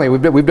that firmly.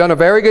 We've done a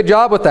very good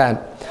job with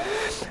that.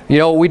 You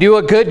know, we do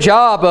a good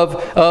job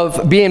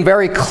of being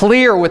very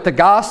clear with the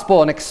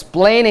gospel and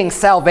explaining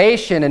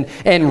salvation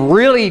and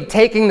really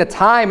taking the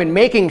time and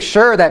making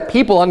sure that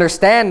people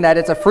understand that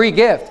it's a free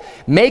gift.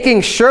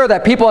 Making sure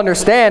that people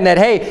understand that,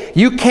 hey,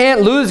 you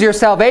can't lose your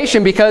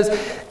salvation because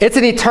it's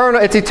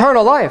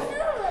eternal life.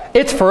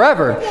 It's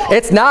forever.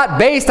 It's not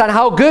based on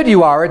how good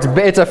you are.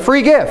 It's a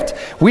free gift.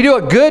 We do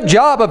a good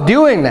job of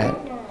doing that.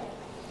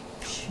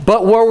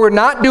 But what we're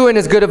not doing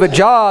as good of a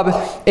job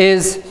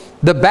is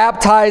the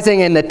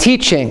baptizing and the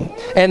teaching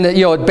and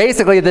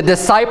basically the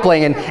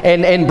discipling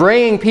and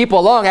bringing people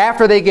along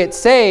after they get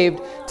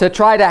saved to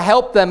try to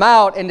help them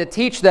out and to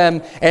teach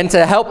them and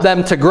to help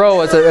them to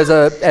grow as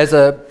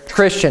a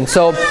Christian.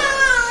 So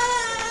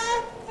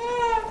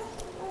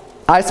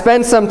I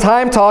spend some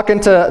time talking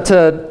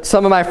to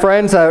some of my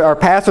friends, or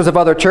pastors of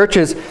other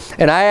churches,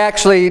 and I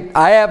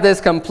have this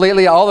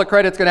completely, all the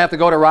credit's going to have to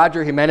go to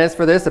Roger Jimenez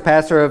for this, the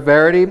pastor of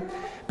Verity,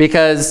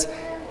 because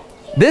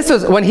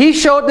when he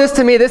showed this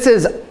to me, this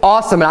is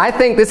awesome, and I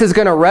think this is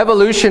going to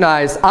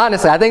revolutionize,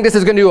 honestly, I think this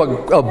is going to do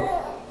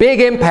a big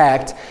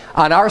impact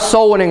on our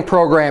soul winning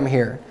program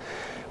here.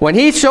 When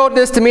he showed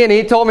this to me and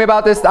he told me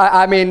about this,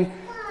 I mean,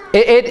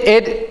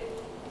 it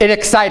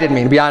excited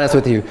me, to be honest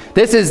with you.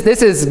 This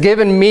has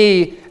given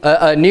me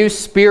a new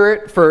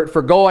spirit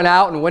for going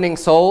out and winning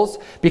souls,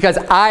 because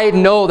I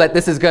know that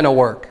this is going to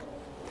work.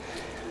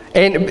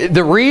 And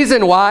the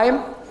reason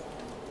why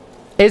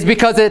is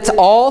because it's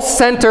all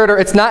centered, or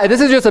it's not,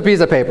 this is just a piece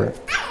of paper.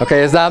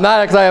 Okay, I'm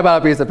not excited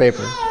about a piece of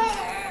paper.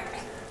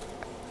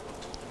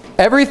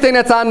 Everything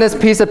that's on this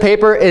piece of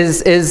paper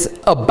is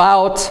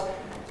about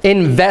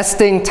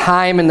investing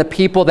time in the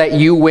people that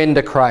you win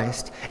to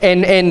Christ.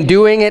 And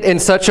doing it in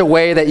such a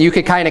way that you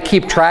can kind of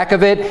keep track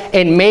of it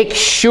and make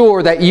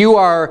sure that you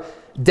are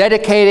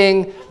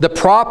dedicating the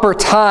proper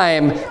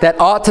time that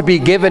ought to be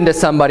given to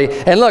somebody.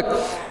 And look,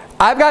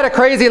 I've got a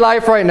crazy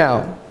life right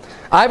now.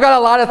 I've got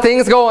a lot of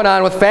things going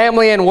on with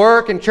family and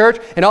work and church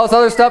and all this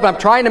other stuff. I'm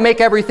trying to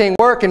make everything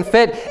work and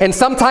fit, and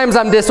sometimes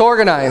I'm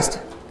disorganized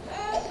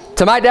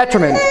to my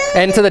detriment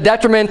and to the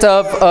detriment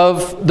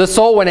of the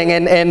soul winning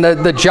and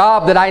the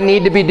job that I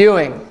need to be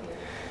doing.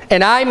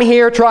 And I'm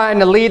here trying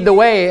to lead the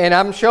way, and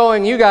I'm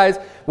showing you guys,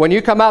 when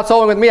you come out soul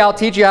winning with me, I'll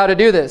teach you how to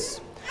do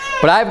this.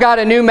 But I've got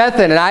a new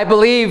method, and I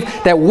believe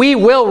that we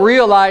will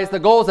realize the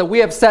goals that we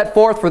have set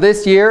forth for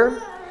this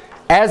year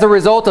as a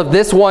result of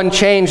this one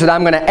change that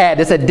I'm going to add,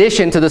 this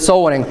addition to the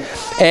soul winning.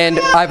 And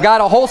I've got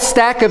a whole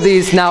stack of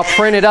these now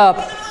printed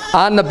up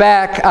on the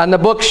back on the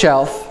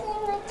bookshelf.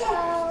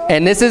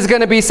 And this is going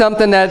to be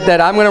something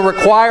that I'm going to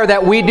require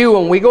that we do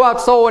when we go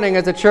out soul winning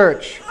as a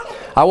church.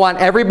 I want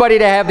everybody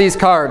to have these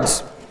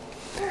cards.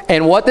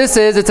 And what this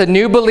is, it's a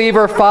new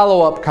believer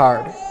follow-up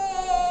card.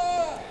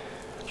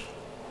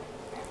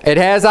 It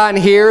has on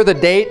here the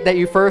date that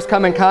you first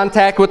come in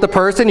contact with the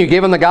person, you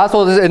give them the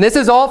gospel, and this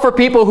is all for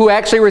people who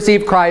actually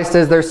receive Christ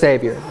as their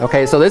Savior.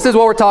 Okay, so this is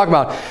what we're talking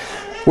about.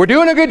 We're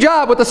doing a good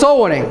job with the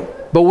soul winning.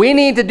 But we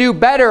need to do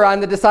better on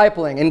the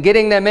discipling and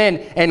getting them in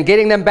and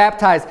getting them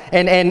baptized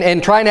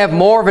and trying to have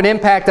more of an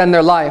impact on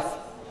their life.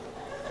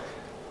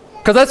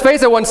 Because let's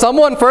face it, when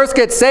someone first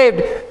gets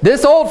saved,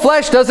 this old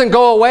flesh doesn't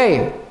go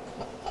away.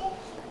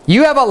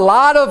 You have a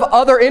lot of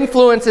other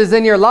influences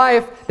in your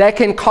life that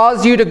can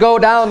cause you to go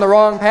down the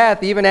wrong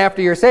path even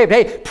after you're saved.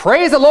 Hey,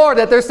 praise the Lord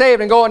that they're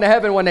saved and go into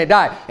heaven when they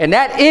die. And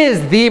that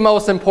is the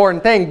most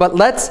important thing. But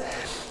let's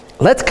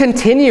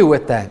continue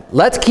with that.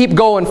 Let's keep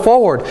going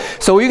forward.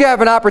 So you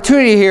have an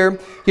opportunity here.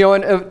 You know,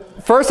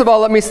 and first of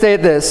all, let me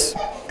state this.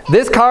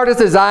 This card is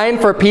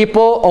designed for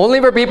people, only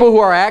for people who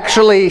are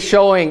actually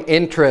showing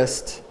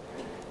interest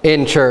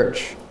in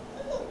church.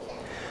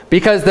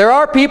 Because there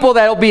are people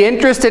that will be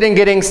interested in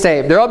getting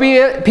saved. There will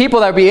be people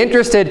that will be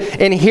interested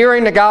in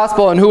hearing the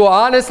gospel and who will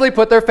honestly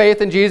put their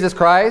faith in Jesus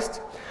Christ.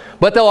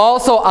 But they'll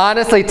also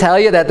honestly tell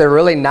you that they're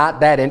really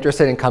not that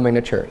interested in coming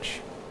to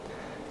church.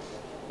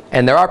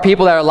 And there are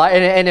people that are like,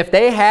 and if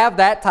they have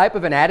that type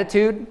of an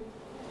attitude,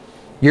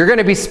 you're going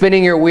to be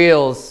spinning your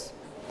wheels,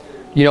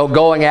 you know,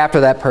 going after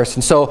that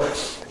person. So,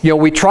 you know,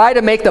 we try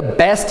to make the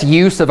best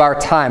use of our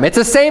time. It's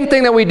the same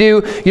thing that we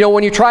do, you know,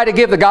 when you try to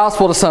give the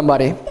gospel to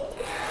somebody.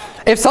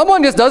 If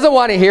someone just doesn't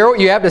want to hear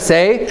what you have to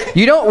say,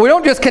 we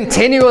don't just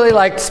continually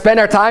like spend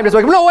our time just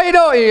like, no, wait,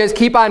 no, you just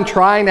keep on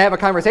trying to have a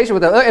conversation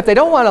with them. If they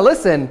don't want to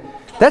listen,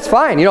 that's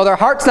fine. You know, their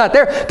heart's not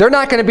there. They're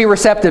not going to be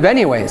receptive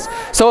anyways.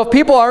 So if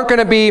people aren't going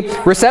to be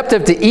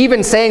receptive to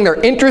even saying they're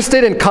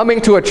interested in coming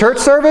to a church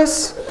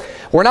service,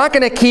 we're not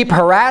going to keep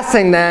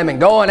harassing them and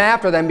going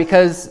after them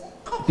because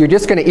you're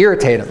just going to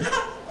irritate them.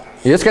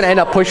 You're just going to end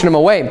up pushing them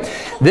away.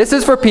 This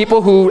is for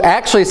people who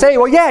actually say,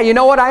 well, yeah, you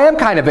know what? I am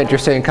kind of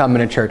interested in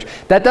coming to church.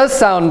 That does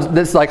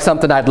sound like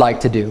something I'd like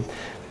to do.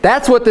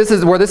 That's what this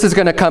is, where this is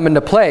going to come into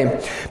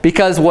play.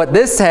 Because what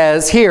this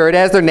has here, it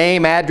has their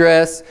name,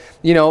 address,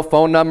 you know,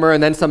 phone number,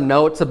 and then some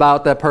notes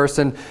about that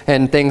person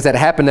and things that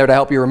happened there to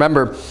help you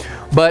remember.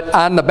 But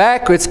on the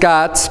back, it's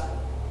got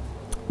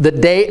the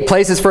date,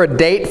 places for a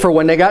date for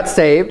when they got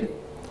saved,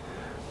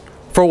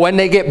 for when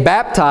they get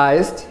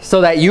baptized,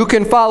 so that you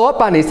can follow up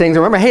on these things.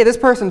 Remember, hey, this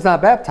person's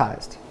not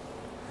baptized.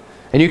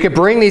 And you can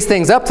bring these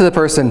things up to the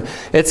person.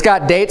 It's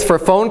got dates for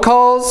phone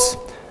calls,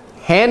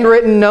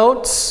 handwritten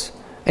notes,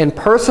 and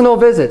personal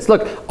visits.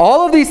 Look,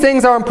 all of these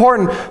things are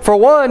important. For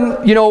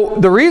one, you know,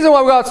 the reason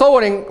why we got soul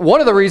winning,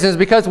 one of the reasons is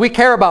because we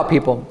care about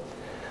people.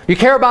 You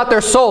care about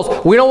their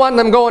souls. We don't want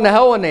them going to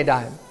hell when they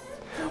die.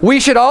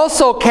 We should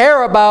also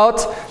care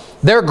about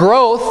their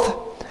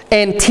growth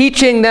and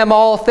teaching them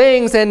all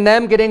things and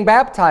them getting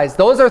baptized.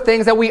 Those are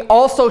things that we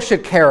also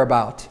should care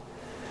about.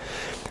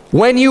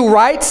 When you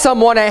write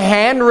someone a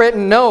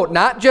handwritten note,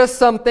 not just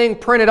something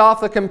printed off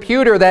the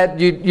computer that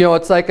you know,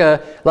 it's like a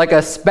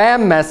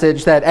spam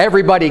message that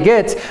everybody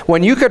gets.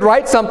 When you could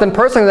write something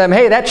personally to them,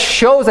 hey, that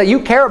shows that you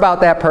care about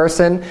that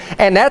person,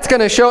 and that's going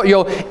to show,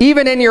 you know,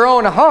 even in your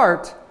own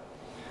heart,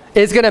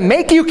 is going to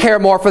make you care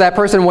more for that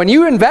person. When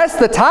you invest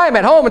the time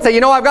at home and say, you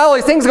know, I've got all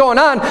these things going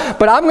on,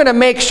 but I'm going to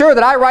make sure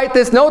that I write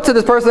this note to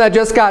this person that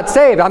just got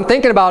saved. I'm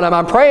thinking about them.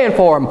 I'm praying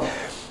for them.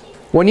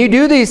 When you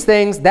do these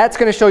things, that's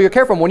going to show your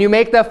care for them. When you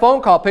make that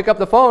phone call, pick up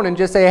the phone and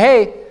just say,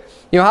 hey,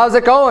 you know, how's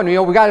it going? You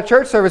know, we got a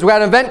church service. We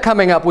got an event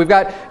coming up. We've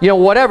got, you know,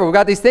 whatever. We've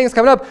got these things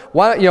coming up.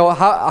 Why, you know,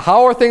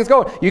 how are things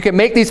going? You can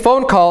make these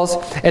phone calls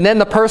and then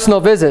the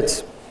personal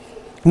visits.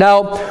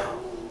 Now,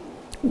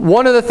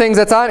 one of the things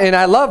that's on, and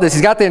I love this,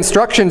 he's got the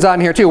instructions on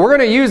here too. We're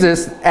going to use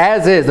this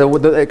as is,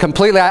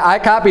 completely. I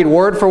copied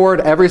word for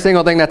word every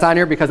single thing that's on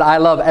here because I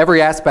love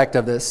every aspect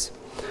of this.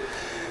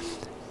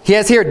 He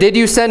has here, did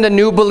you send a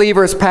new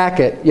believers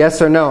packet?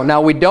 Yes or no?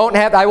 Now we don't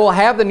have, I will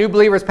have the new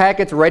believers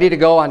packets ready to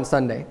go on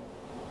Sunday.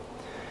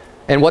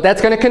 And what that's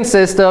going to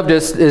consist of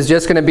is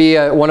just going to be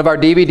one of our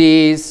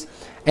DVDs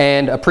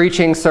and a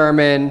preaching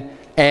sermon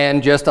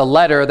and just a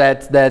letter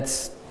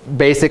that's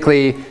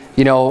basically,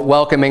 you know,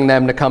 welcoming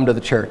them to come to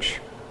the church.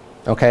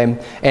 Okay?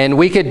 And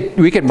we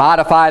could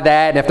modify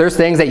that, and if there's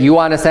things that you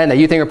want to send that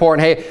you think are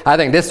important, hey, I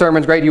think this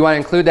sermon's great, you want to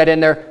include that in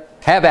there,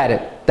 have at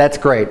it. That's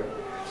great.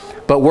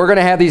 But we're going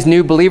to have these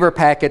new believer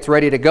packets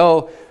ready to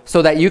go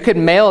so that you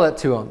can mail it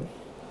to them.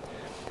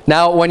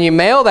 Now, when you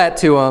mail that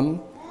to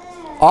them,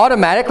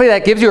 automatically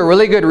that gives you a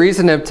really good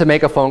reason to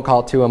make a phone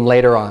call to them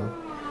later on.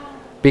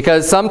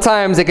 Because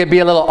sometimes it could be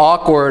a little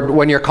awkward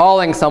when you're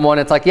calling someone.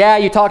 It's like, yeah,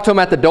 you talk to them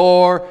at the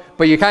door,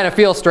 but you kind of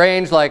feel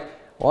strange, like,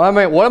 well,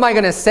 what am I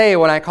going to say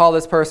when I call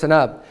this person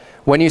up?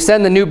 When you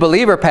send the new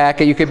believer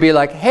packet, you could be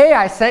like, hey,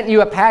 I sent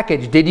you a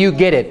package. Did you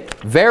get it?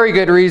 Very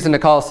good reason to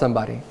call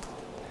somebody.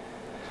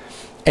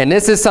 And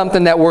this is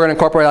something that we're going to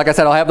incorporate. Like I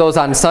said, I'll have those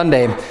on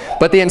Sunday.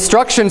 But the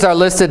instructions are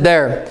listed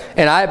there.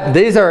 And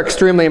these are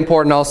extremely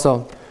important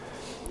also.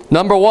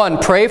 Number one,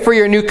 pray for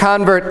your new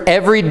convert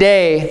every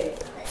day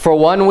for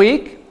 1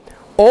 week,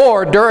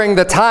 or during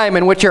the time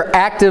in which you're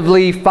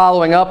actively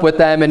following up with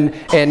them and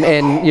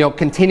you know,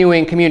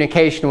 continuing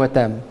communication with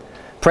them.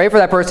 Pray for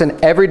that person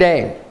every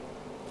day.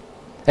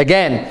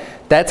 Again,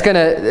 that's going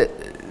to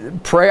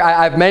pray.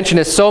 I've mentioned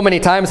this so many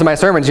times in my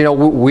sermons. You know,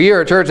 we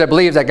are a church that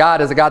believes that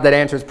God is a God that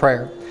answers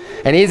prayer.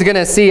 and He's going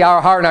to see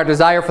our heart and our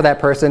desire for that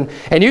person.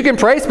 And you can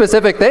pray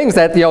specific things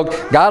that, you know,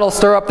 God will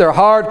stir up their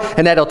heart,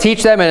 and that He'll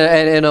teach them,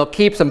 and He'll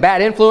keep some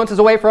bad influences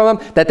away from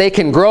them, that they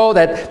can grow,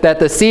 that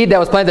the seed that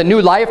was planted, the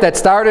new life that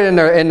started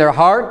in their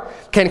heart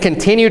can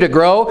continue to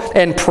grow.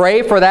 And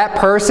pray for that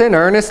person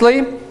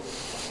earnestly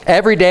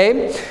every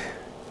day.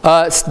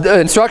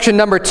 Instruction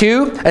number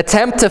 2,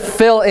 attempt to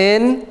fill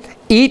in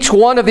each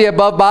one of the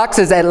above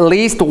boxes at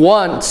least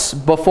once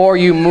before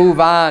you move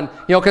on.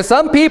 You know, because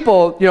some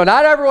people, you know,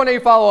 not everyone that you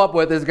follow up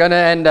with is going to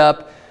end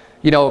up,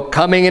 you know,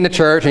 coming into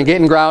church and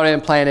getting grounded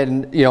and planted,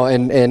 and, you know,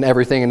 and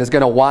everything, and is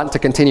going to want to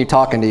continue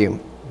talking to you.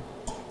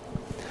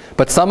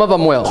 But some of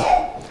them will.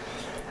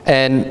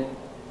 And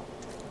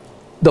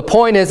the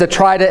point is to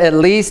try to at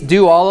least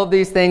do all of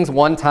these things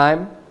one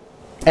time.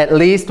 At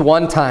least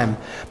one time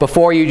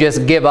before you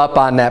just give up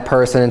on that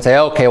person and say,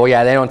 okay, well,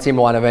 yeah, they don't seem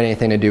to want to have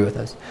anything to do with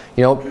us.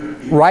 You know,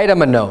 write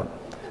them a note.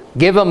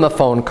 Give them a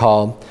phone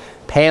call.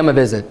 Pay them a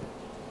visit.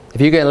 If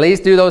you can at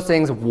least do those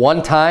things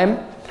one time,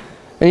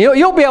 and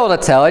you'll be able to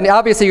tell. And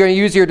obviously, you're going to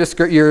use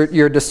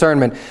your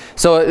discernment.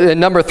 So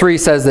number 3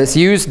 says this: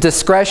 use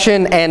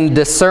discretion and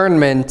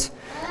discernment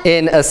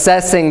in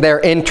assessing their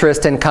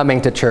interest in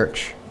coming to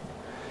church.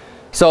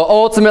 So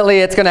ultimately,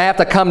 it's going to have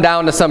to come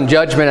down to some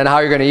judgment on how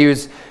you're going to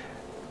use.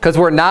 Because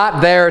we're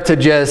not there to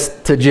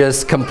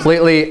just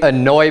completely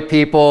annoy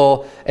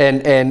people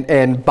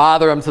and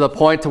bother them to the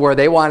point to where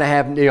they want to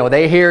have, you know,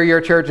 they hear your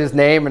church's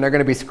name and they're going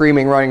to be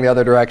screaming, running the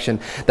other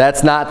direction.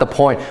 That's not the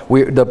point.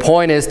 The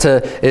point is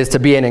to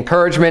be an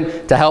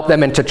encouragement, to help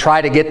them, and to try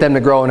to get them to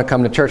grow and to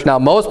come to church. Now,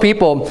 most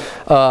people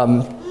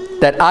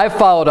that I've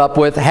followed up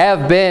with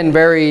have been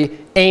very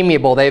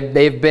amiable.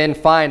 They've been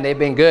fine. They've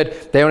been good.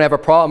 They don't have a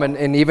problem.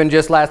 And even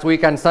just last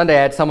week on Sunday,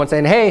 I had someone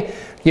saying, hey,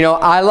 you know,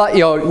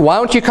 why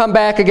don't you come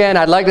back again?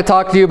 I'd like to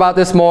talk to you about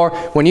this more.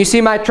 When you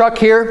see my truck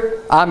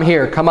here, I'm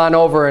here. Come on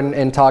over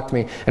and talk to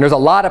me. And there's a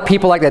lot of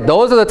people like that.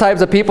 Those are the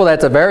types of people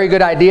that's a very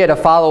good idea to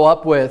follow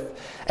up with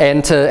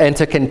and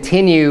to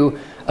continue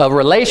a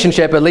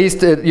relationship, at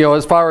least, you know,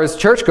 as far as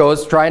church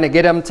goes, trying to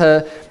get them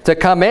to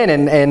come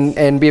in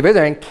and be a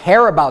visitor and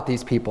care about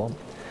these people.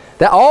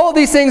 That all of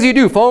these things you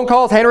do, phone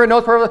calls, handwritten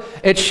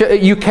notes,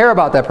 you care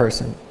about that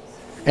person.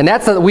 And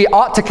we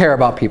ought to care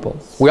about people.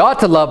 We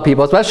ought to love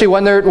people, especially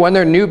when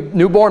they're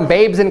newborn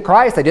babes in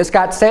Christ. They just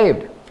got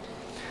saved.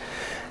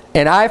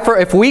 And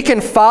if we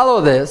can follow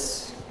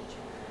this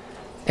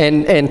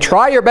and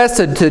try your best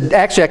to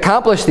actually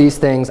accomplish these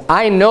things,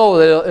 I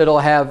know that it'll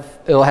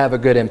have a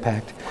good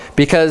impact.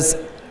 Because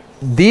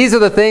these are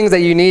the things that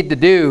you need to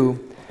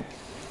do.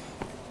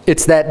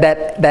 It's that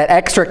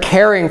extra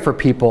caring for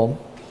people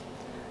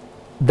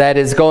that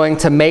is going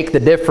to make the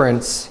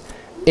difference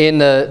in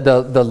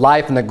the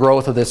life and the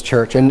growth of this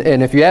church. And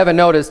if you haven't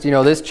noticed, you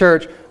know, this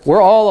church,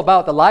 we're all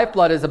about, the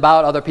lifeblood is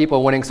about other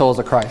people winning souls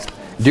to Christ.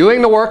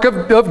 Doing the work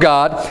of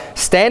God,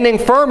 standing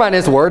firm on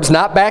His words,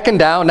 not backing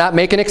down, not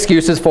making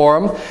excuses for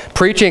Him,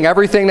 preaching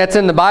everything that's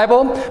in the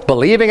Bible,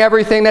 believing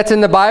everything that's in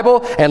the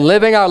Bible, and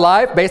living our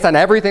life based on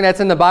everything that's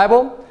in the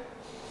Bible.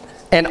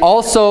 And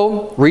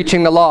also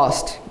reaching the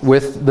lost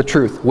with the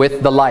truth,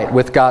 with the light,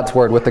 with God's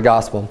word, with the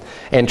gospel,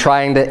 and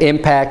trying to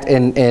impact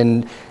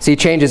and see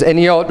changes. And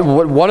you know,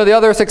 one of the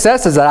other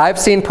successes that I've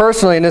seen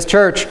personally in this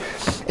church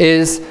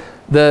is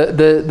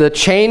the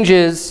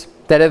changes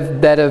that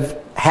have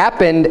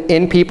happened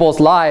in people's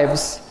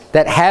lives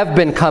that have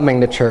been coming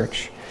to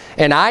church.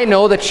 And I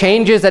know the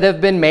changes that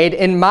have been made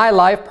in my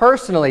life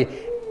personally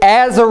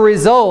as a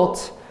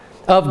result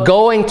of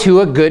going to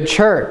a good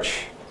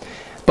church.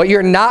 But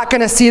you're not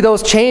going to see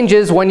those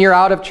changes when you're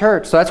out of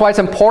church. So that's why it's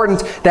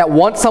important that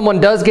once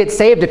someone does get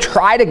saved, to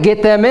try to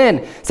get them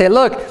in. Say,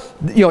 look,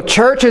 you know,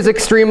 church is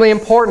extremely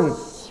important.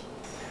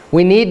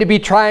 We need to be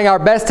trying our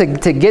best to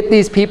get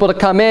these people to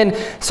come in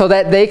so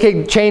that they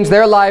can change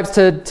their lives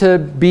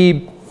to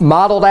be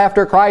modeled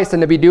after Christ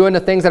and to be doing the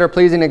things that are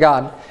pleasing to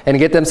God and to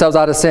get themselves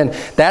out of sin.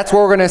 That's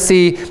where we're going to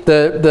see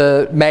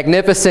the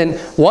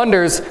magnificent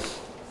wonders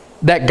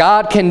that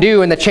God can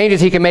do and the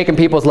changes He can make in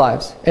people's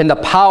lives, and the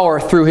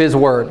power through His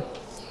word,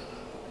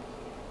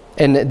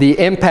 and the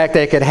impact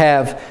they could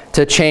have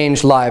to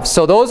change lives.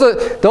 So those are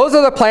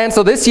the plans.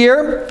 So this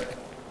year,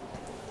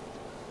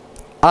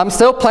 I'm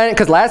still planning,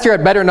 because last year I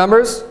had better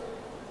numbers.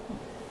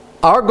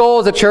 Our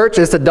goal as a church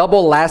is to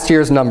double last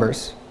year's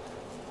numbers.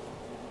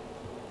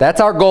 That's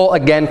our goal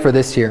again for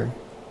this year.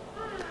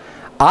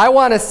 I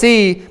want to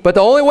see, but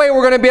the only way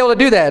we're going to be able to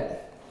do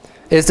that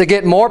is to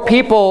get more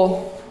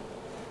people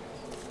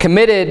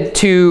committed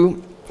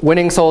to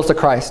winning souls to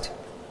Christ.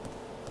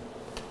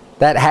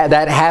 That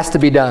has to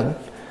be done.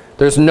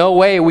 There's no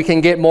way we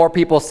can get more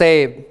people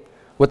saved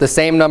with the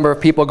same number of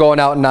people going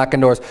out and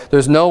knocking doors.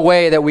 There's no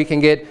way that we can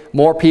get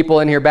more people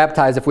in here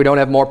baptized if we don't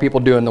have more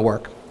people doing the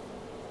work.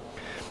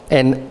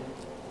 And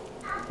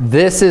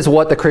this is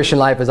what the Christian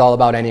life is all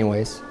about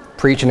anyways,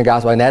 preaching the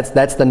gospel. And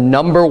that's the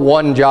number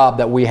one job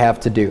that we have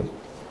to do,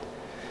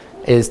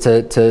 is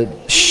to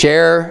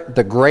share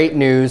the great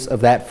news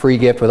of that free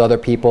gift with other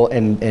people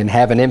and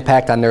have an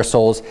impact on their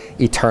souls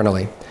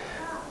eternally.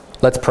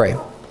 Let's pray.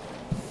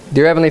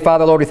 Dear Heavenly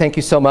Father, Lord, we thank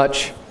you so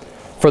much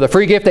for the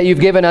free gift that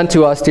you've given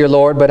unto us, dear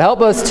Lord. But help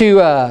us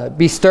to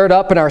be stirred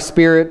up in our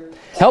spirit.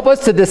 Help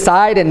us to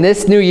decide in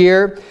this new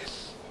year.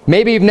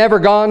 Maybe you've never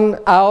gone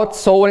out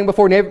soul winning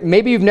before.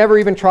 Maybe you've never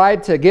even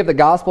tried to give the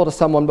gospel to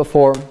someone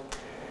before.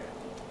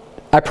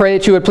 I pray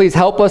that you would please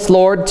help us,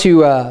 Lord,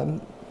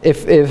 to,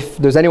 if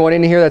there's anyone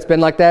in here that's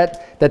been like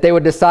that, that they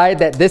would decide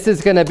that this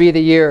is going to be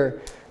the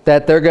year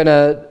that they're going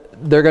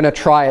to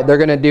try it. They're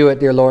going to do it,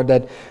 dear Lord.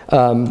 That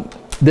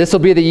this will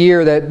be the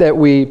year that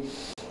we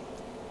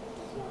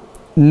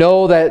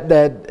know that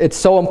it's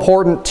so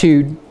important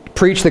to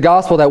preach the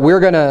gospel that we're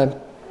going to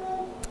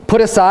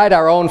put aside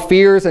our own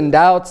fears and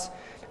doubts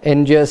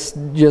and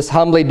just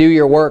humbly do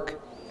your work.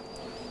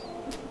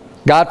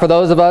 God, for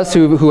those of us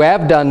who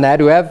have done that,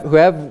 who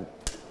have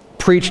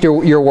preached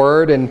your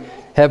word and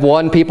have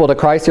won people to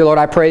Christ, dear Lord,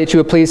 I pray that you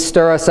would please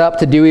stir us up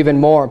to do even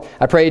more.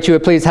 I pray that you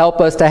would please help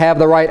us to have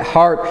the right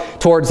heart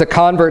towards the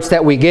converts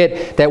that we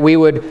get, that we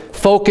would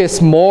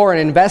focus more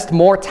and invest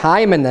more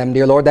time in them,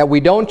 dear Lord, that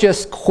we don't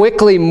just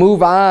quickly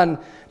move on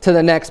to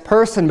the next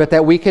person, but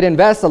that we could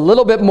invest a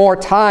little bit more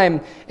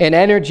time and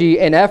energy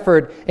and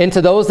effort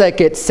into those that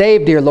get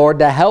saved, dear Lord,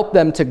 to help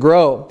them to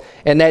grow.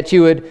 And that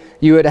you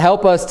would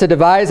help us to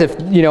devise,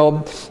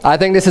 I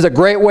think this is a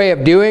great way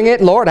of doing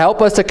it. Lord,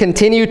 help us to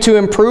continue to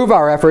improve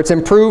our efforts,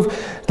 improve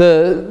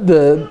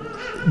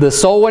the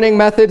soul winning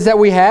methods that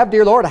we have,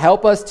 dear Lord.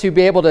 Help us to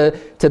be able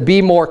to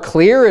be more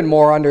clear and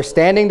more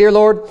understanding, dear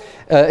Lord,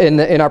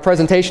 in our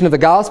presentation of the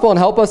gospel. And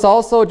help us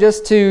also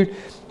just to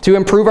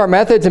improve our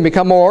methods and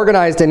become more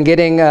organized in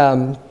getting,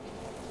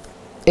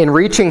 in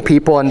reaching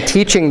people and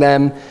teaching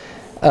them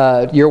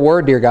your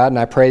word, dear God. And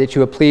I pray that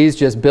you would please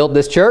just build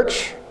this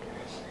church.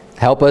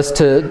 Help us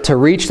to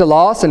reach the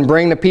lost and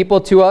bring the people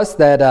to us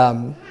that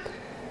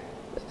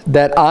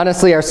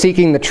honestly are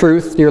seeking the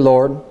truth, dear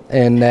Lord,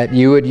 and that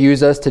you would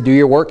use us to do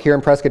your work here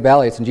in Prescott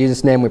Valley. It's in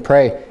Jesus' name we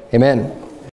pray. Amen.